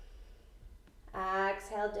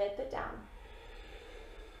 Exhale, dip it down.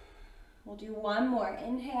 We'll do one more.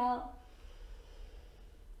 Inhale.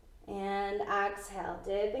 And exhale,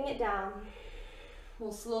 dipping it down.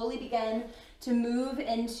 We'll slowly begin to move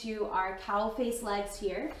into our cow face legs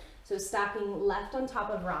here. So stacking left on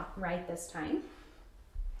top of right this time.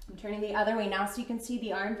 I'm turning the other way now so you can see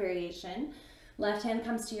the arm variation. Left hand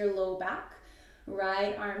comes to your low back.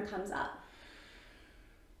 Right arm comes up.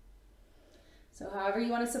 So however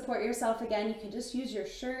you want to support yourself, again, you can just use your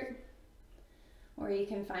shirt, or you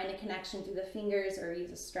can find a connection through the fingers or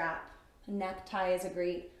use a strap. A necktie is a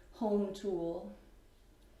great home tool.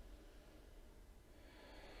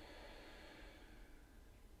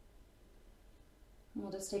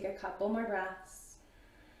 We'll just take a couple more breaths.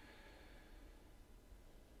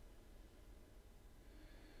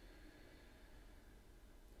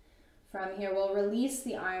 From here, we'll release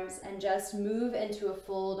the arms and just move into a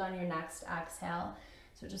fold on your next exhale.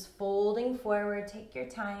 So just folding forward, take your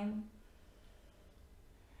time.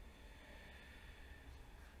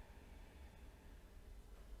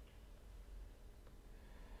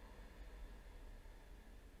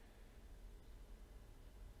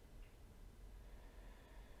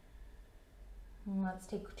 And let's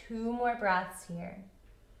take 2 more breaths here.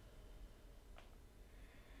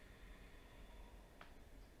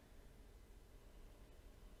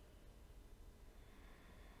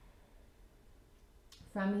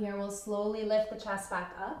 From here, we'll slowly lift the chest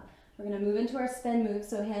back up. We're going to move into our spin move,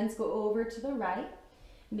 so hands go over to the right.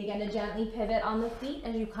 And begin to gently pivot on the feet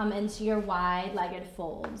as you come into your wide-legged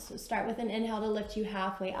fold. So start with an inhale to lift you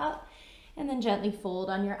halfway up, and then gently fold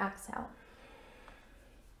on your exhale.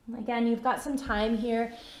 Again, you've got some time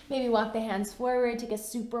here. Maybe walk the hands forward, take a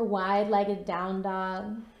super wide-legged down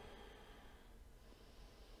dog.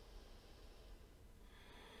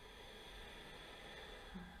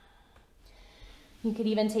 You could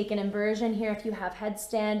even take an inversion here if you have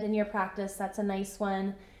headstand in your practice. That's a nice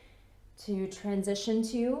one to transition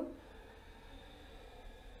to.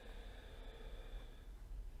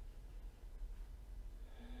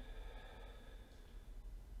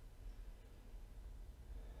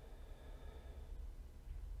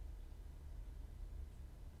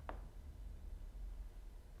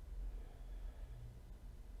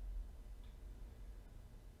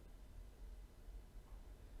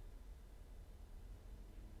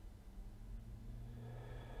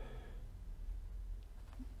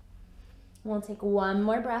 We'll take one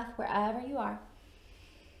more breath wherever you are.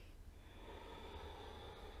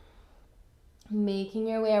 Making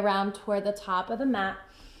your way around toward the top of the mat.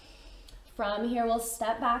 From here, we'll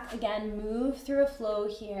step back again, move through a flow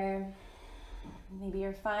here. Maybe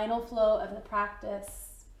your final flow of the practice.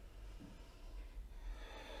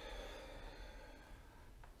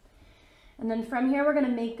 And then from here, we're gonna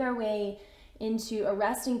make our way into a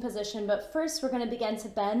resting position, but first we're gonna begin to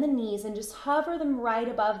bend the knees and just hover them right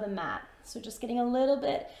above the mat. So just getting a little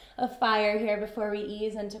bit of fire here before we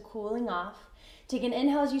ease into cooling off. Take an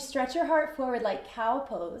inhale as you stretch your heart forward like cow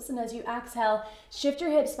pose, and as you exhale, shift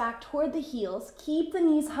your hips back toward the heels, keep the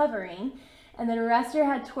knees hovering, and then rest your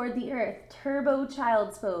head toward the earth, turbo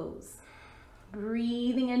child's pose.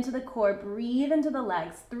 Breathing into the core, breathe into the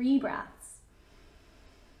legs, 3 breaths.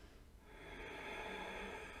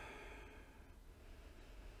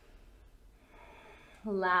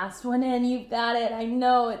 Last one in, you've got it. I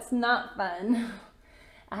know it's not fun.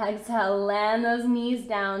 Exhale, land those knees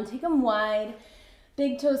down, take them wide.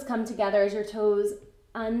 Big toes come together as your toes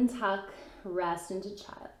untuck, rest into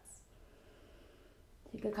child's.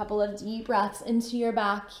 Take a couple of deep breaths into your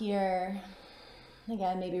back here.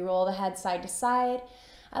 Again, maybe roll the head side to side.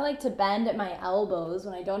 I like to bend at my elbows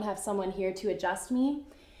when I don't have someone here to adjust me.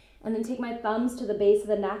 And then take my thumbs to the base of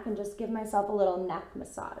the neck and just give myself a little neck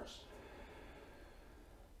massage.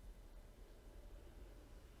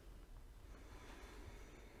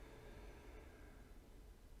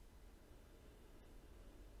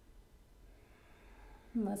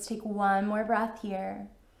 And let's take one more breath here.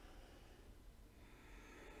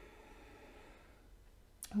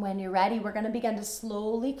 When you're ready, we're going to begin to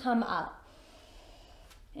slowly come up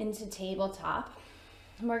into tabletop.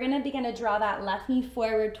 And we're going to begin to draw that left knee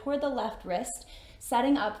forward toward the left wrist,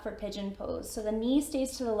 setting up for pigeon pose. So the knee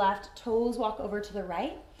stays to the left, toes walk over to the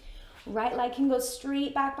right. Right leg can go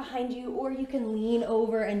straight back behind you, or you can lean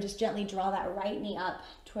over and just gently draw that right knee up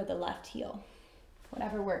toward the left heel.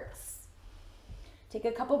 Whatever works. Take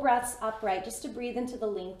a couple breaths upright just to breathe into the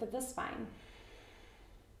length of the spine.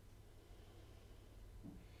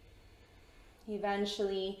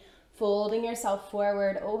 Eventually folding yourself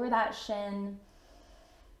forward over that shin.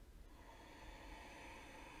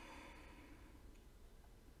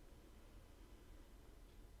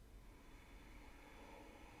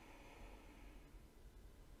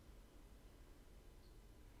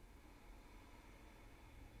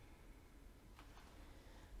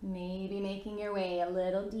 Maybe making your way a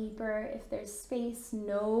little deeper. If there's space,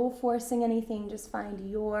 no forcing anything, just find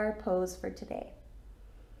your pose for today.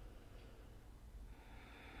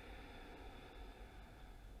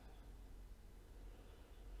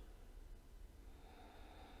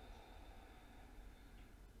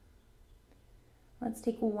 Let's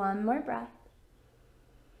take one more breath.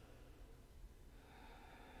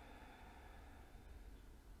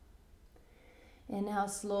 Inhale,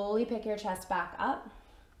 slowly pick your chest back up.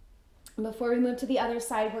 Before we move to the other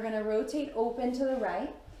side, we're going to rotate open to the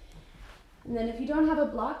right. And then if you don't have a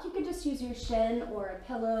block, you could just use your shin or a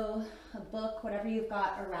pillow, a book, whatever you've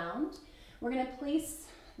got around. We're going to place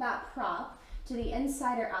that prop to the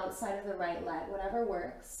inside or outside of the right leg, whatever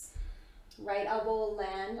works. Right elbow will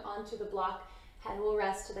land onto the block, head will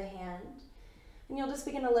rest to the hand. And you'll just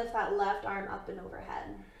begin to lift that left arm up and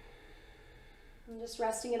overhead. And just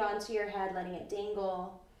resting it onto your head, letting it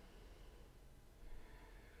dangle.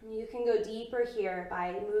 You can go deeper here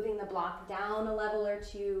by moving the block down a level or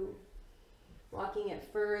two, walking it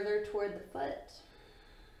further toward the foot.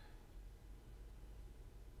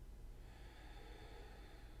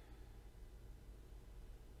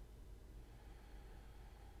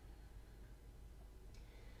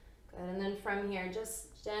 Good, and then from here,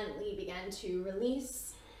 just gently begin to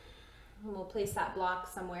release. And we'll place that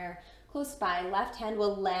block somewhere close by. Left hand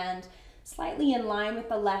will land slightly in line with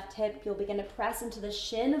the left hip. You'll begin to press into the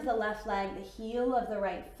shin of the left leg, the heel of the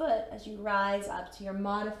right foot as you rise up to your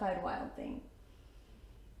modified wild thing.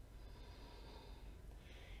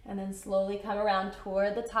 And then slowly come around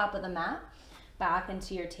toward the top of the mat, back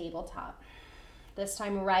into your tabletop. This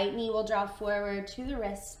time, right knee will draw forward to the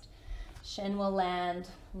wrist, shin will land,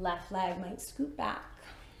 left leg might scoot back.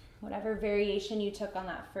 Whatever variation you took on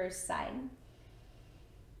that first side.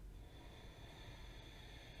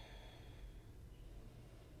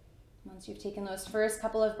 Once you've taken those first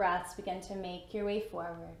couple of breaths, begin to make your way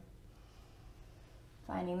forward.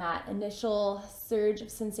 Finding that initial surge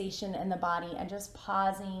of sensation in the body and just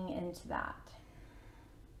pausing into that.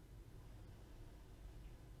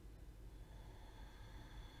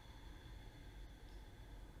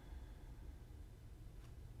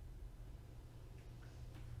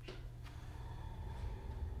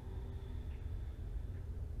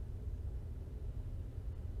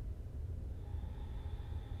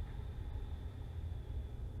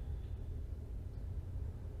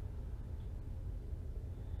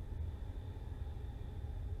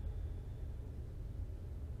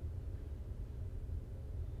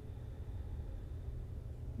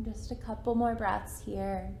 Just a couple more breaths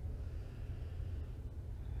here.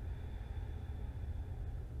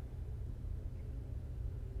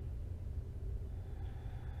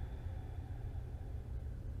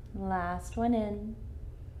 Last one in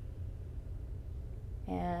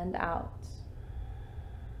and out.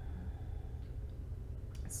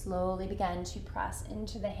 Slowly begin to press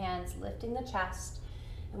into the hands, lifting the chest,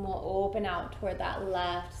 and we'll open out toward that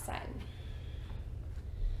left side.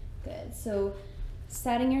 Good. So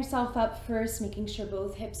setting yourself up first, making sure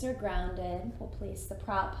both hips are grounded. We'll place the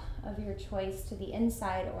prop of your choice to the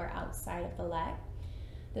inside or outside of the leg.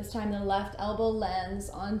 This time the left elbow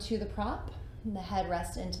lands onto the prop and the head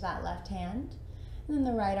rests into that left hand. And then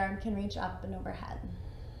the right arm can reach up and overhead.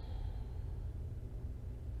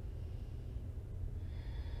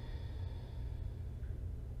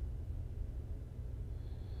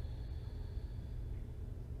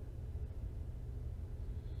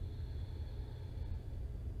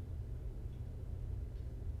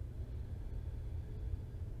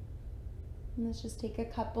 And let's just take a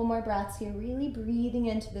couple more breaths here, really breathing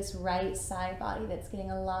into this right side body that's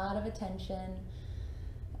getting a lot of attention.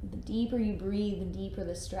 The deeper you breathe, the deeper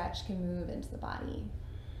the stretch can move into the body.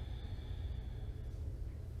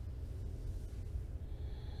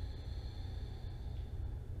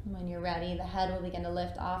 And when you're ready, the head will begin to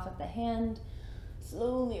lift off of the hand,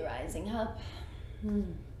 slowly rising up.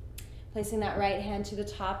 Placing that right hand to the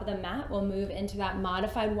top of the mat, we'll move into that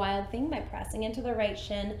modified wild thing by pressing into the right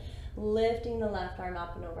shin, lifting the left arm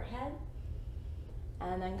up and overhead,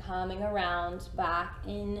 and then coming around back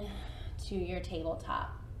into your tabletop.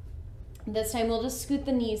 This time we'll just scoot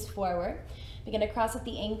the knees forward. Begin to cross at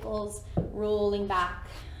the ankles, rolling back,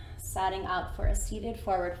 setting up for a seated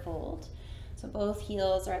forward fold. So both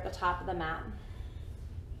heels are at the top of the mat.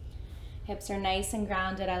 Hips are nice and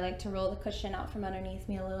grounded. I like to roll the cushion out from underneath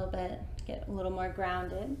me a little bit, get a little more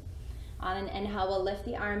grounded. On an inhale, we'll lift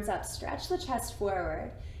the arms up, stretch the chest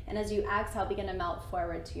forward, and as you exhale, begin to melt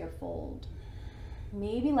forward to your fold.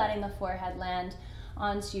 Maybe letting the forehead land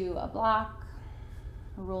onto a block,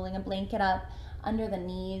 rolling a blanket up under the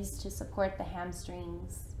knees to support the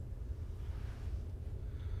hamstrings.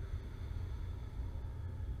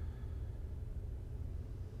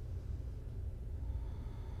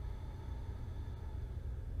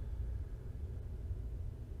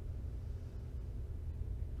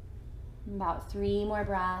 About 3 more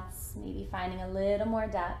breaths, maybe finding a little more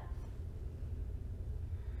depth.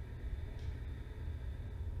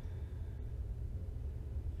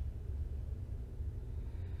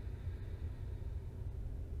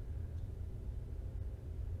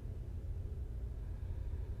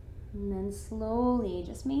 And then slowly,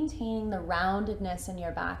 just maintaining the roundedness in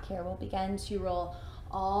your back here, we'll begin to roll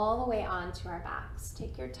all the way onto our backs.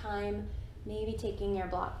 Take your time, maybe taking your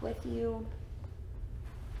block with you.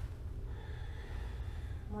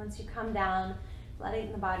 Once you come down, letting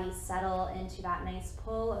the body settle into that nice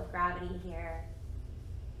pull of gravity here.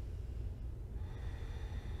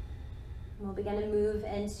 And we'll begin to move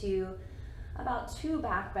into about 2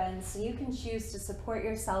 back bends, so you can choose to support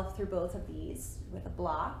yourself through both of these with a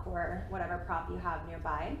block or whatever prop you have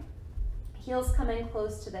nearby. Heels come in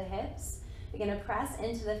close to the hips. Begin to press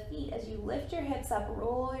into the feet as you lift your hips up,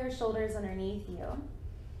 roll your shoulders underneath you.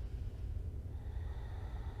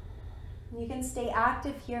 You can stay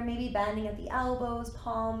active here, maybe bending at the elbows,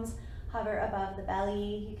 palms hover above the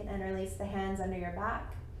belly. You can interlace the hands under your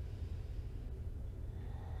back.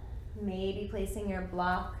 Maybe placing your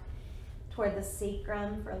block toward the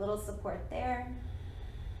sacrum for a little support there.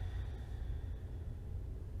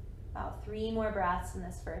 About 3 more breaths in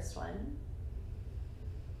this first one.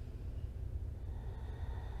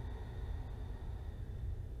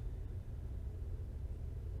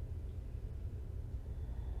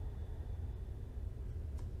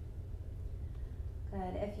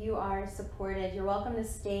 Good. If you are supported, you're welcome to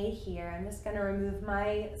stay here. I'm just going to remove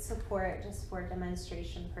my support just for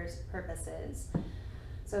demonstration purposes.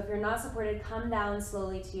 So if you're not supported, come down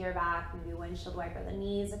slowly to your back, maybe windshield wiper the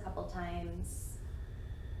knees a couple times.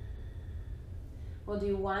 We'll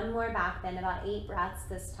do 1 more back bend, about 8 breaths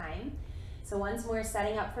this time. So once more,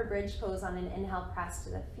 setting up for bridge pose on an inhale, press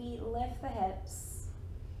to the feet, lift the hips.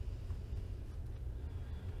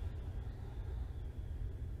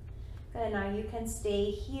 Good, now you can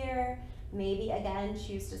stay here. Maybe again,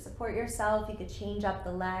 choose to support yourself. You could change up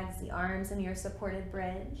the legs, the arms in your supported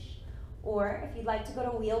bridge. Or if you'd like to go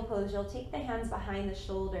to wheel pose, you'll take the hands behind the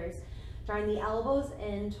shoulders, drawing the elbows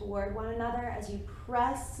in toward one another as you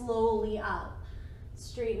press slowly up,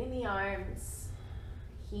 straightening the arms,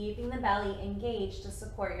 keeping the belly engaged to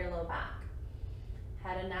support your low back.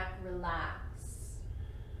 Head and neck relax.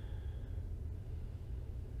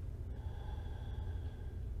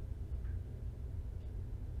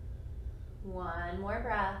 One more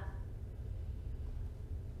breath.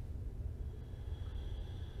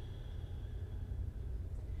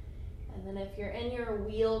 if you're in your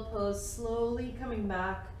wheel pose, slowly coming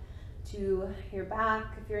back to your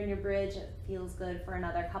back. If you're in your bridge, it feels good for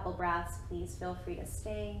another couple breaths. Please feel free to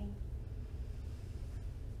stay.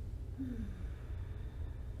 And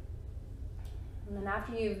then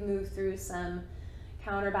after you've moved through some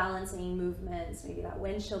counterbalancing movements, maybe that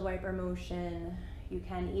windshield wiper motion, you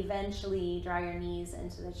can eventually draw your knees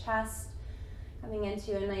into the chest, coming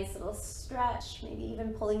into a nice little stretch, maybe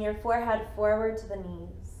even pulling your forehead forward to the knees.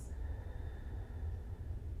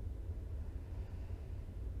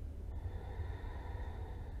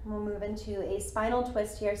 We'll move into a spinal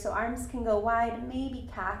twist here, so arms can go wide, maybe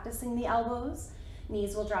cactusing the elbows.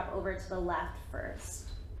 Knees will drop over to the left first.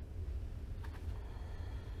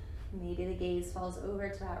 Maybe the gaze falls over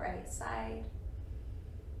to that right side.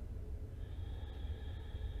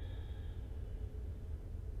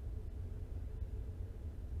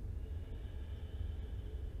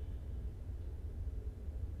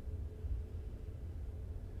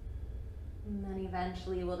 And then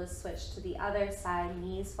eventually we'll just switch to the other side.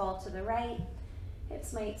 Knees fall to the right.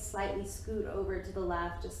 Hips might slightly scoot over to the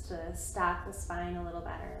left just to stack the spine a little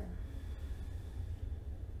better.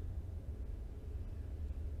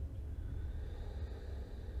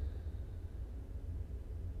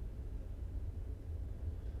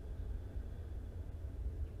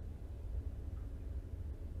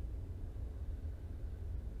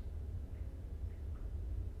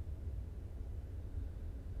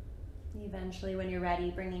 Eventually, when you're ready,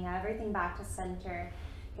 bringing everything back to center,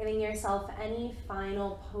 giving yourself any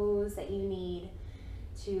final pose that you need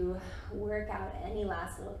to work out any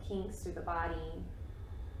last little kinks through the body.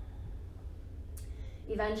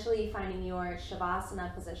 Eventually finding your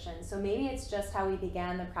Shavasana position. So maybe it's just how we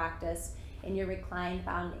began the practice in your reclined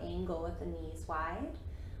bound angle with the knees wide.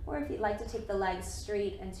 Or if you'd like to take the legs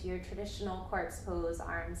straight into your traditional corpse pose,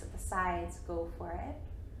 arms at the sides, go for it.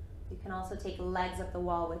 You can also take legs up the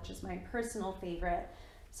wall, which is my personal favorite.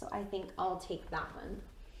 So I think I'll take that one.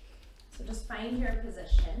 So just find your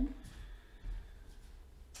position.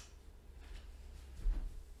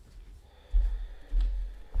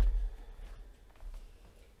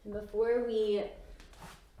 And before we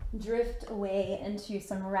drift away into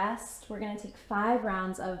some rest, we're going to take 5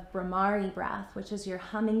 rounds of Brahmari breath, which is your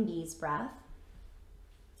humming bees breath.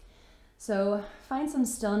 So find some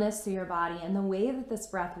stillness through your body, and the way that this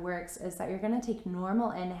breath works is that you're going to take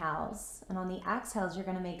normal inhales, and on the exhales you're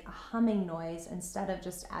going to make a humming noise instead of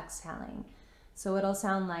just exhaling. So it'll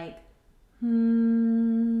sound like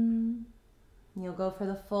hmm. You'll go for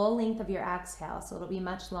the full length of your exhale, so it'll be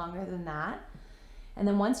much longer than that. And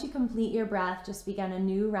then once you complete your breath, just begin a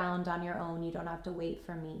new round on your own. You don't have to wait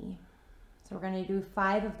for me. So we're going to do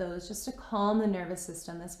 5 of those just to calm the nervous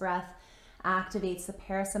system. This breath activates the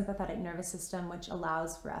parasympathetic nervous system, which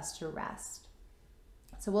allows for us to rest.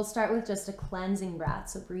 So we'll start with just a cleansing breath.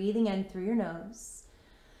 So breathing in through your nose,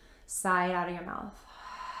 sigh out of your mouth.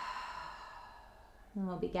 And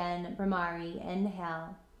we'll begin Brahmari.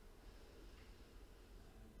 Inhale.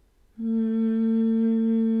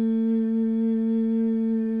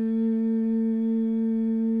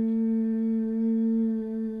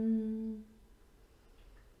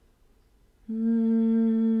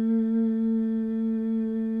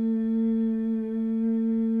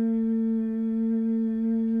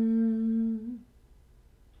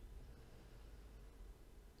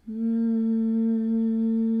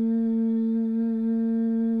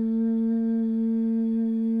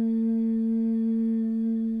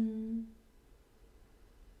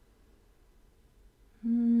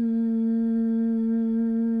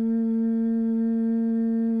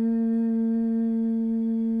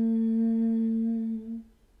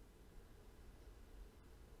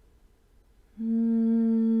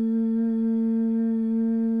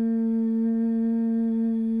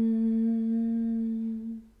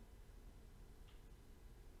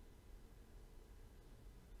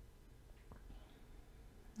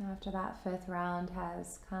 After that 5th round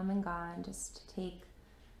has come and gone, just take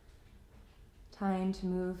time to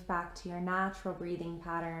move back to your natural breathing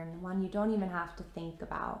pattern, one you don't even have to think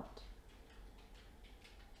about.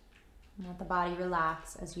 And let the body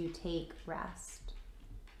relax as you take rest.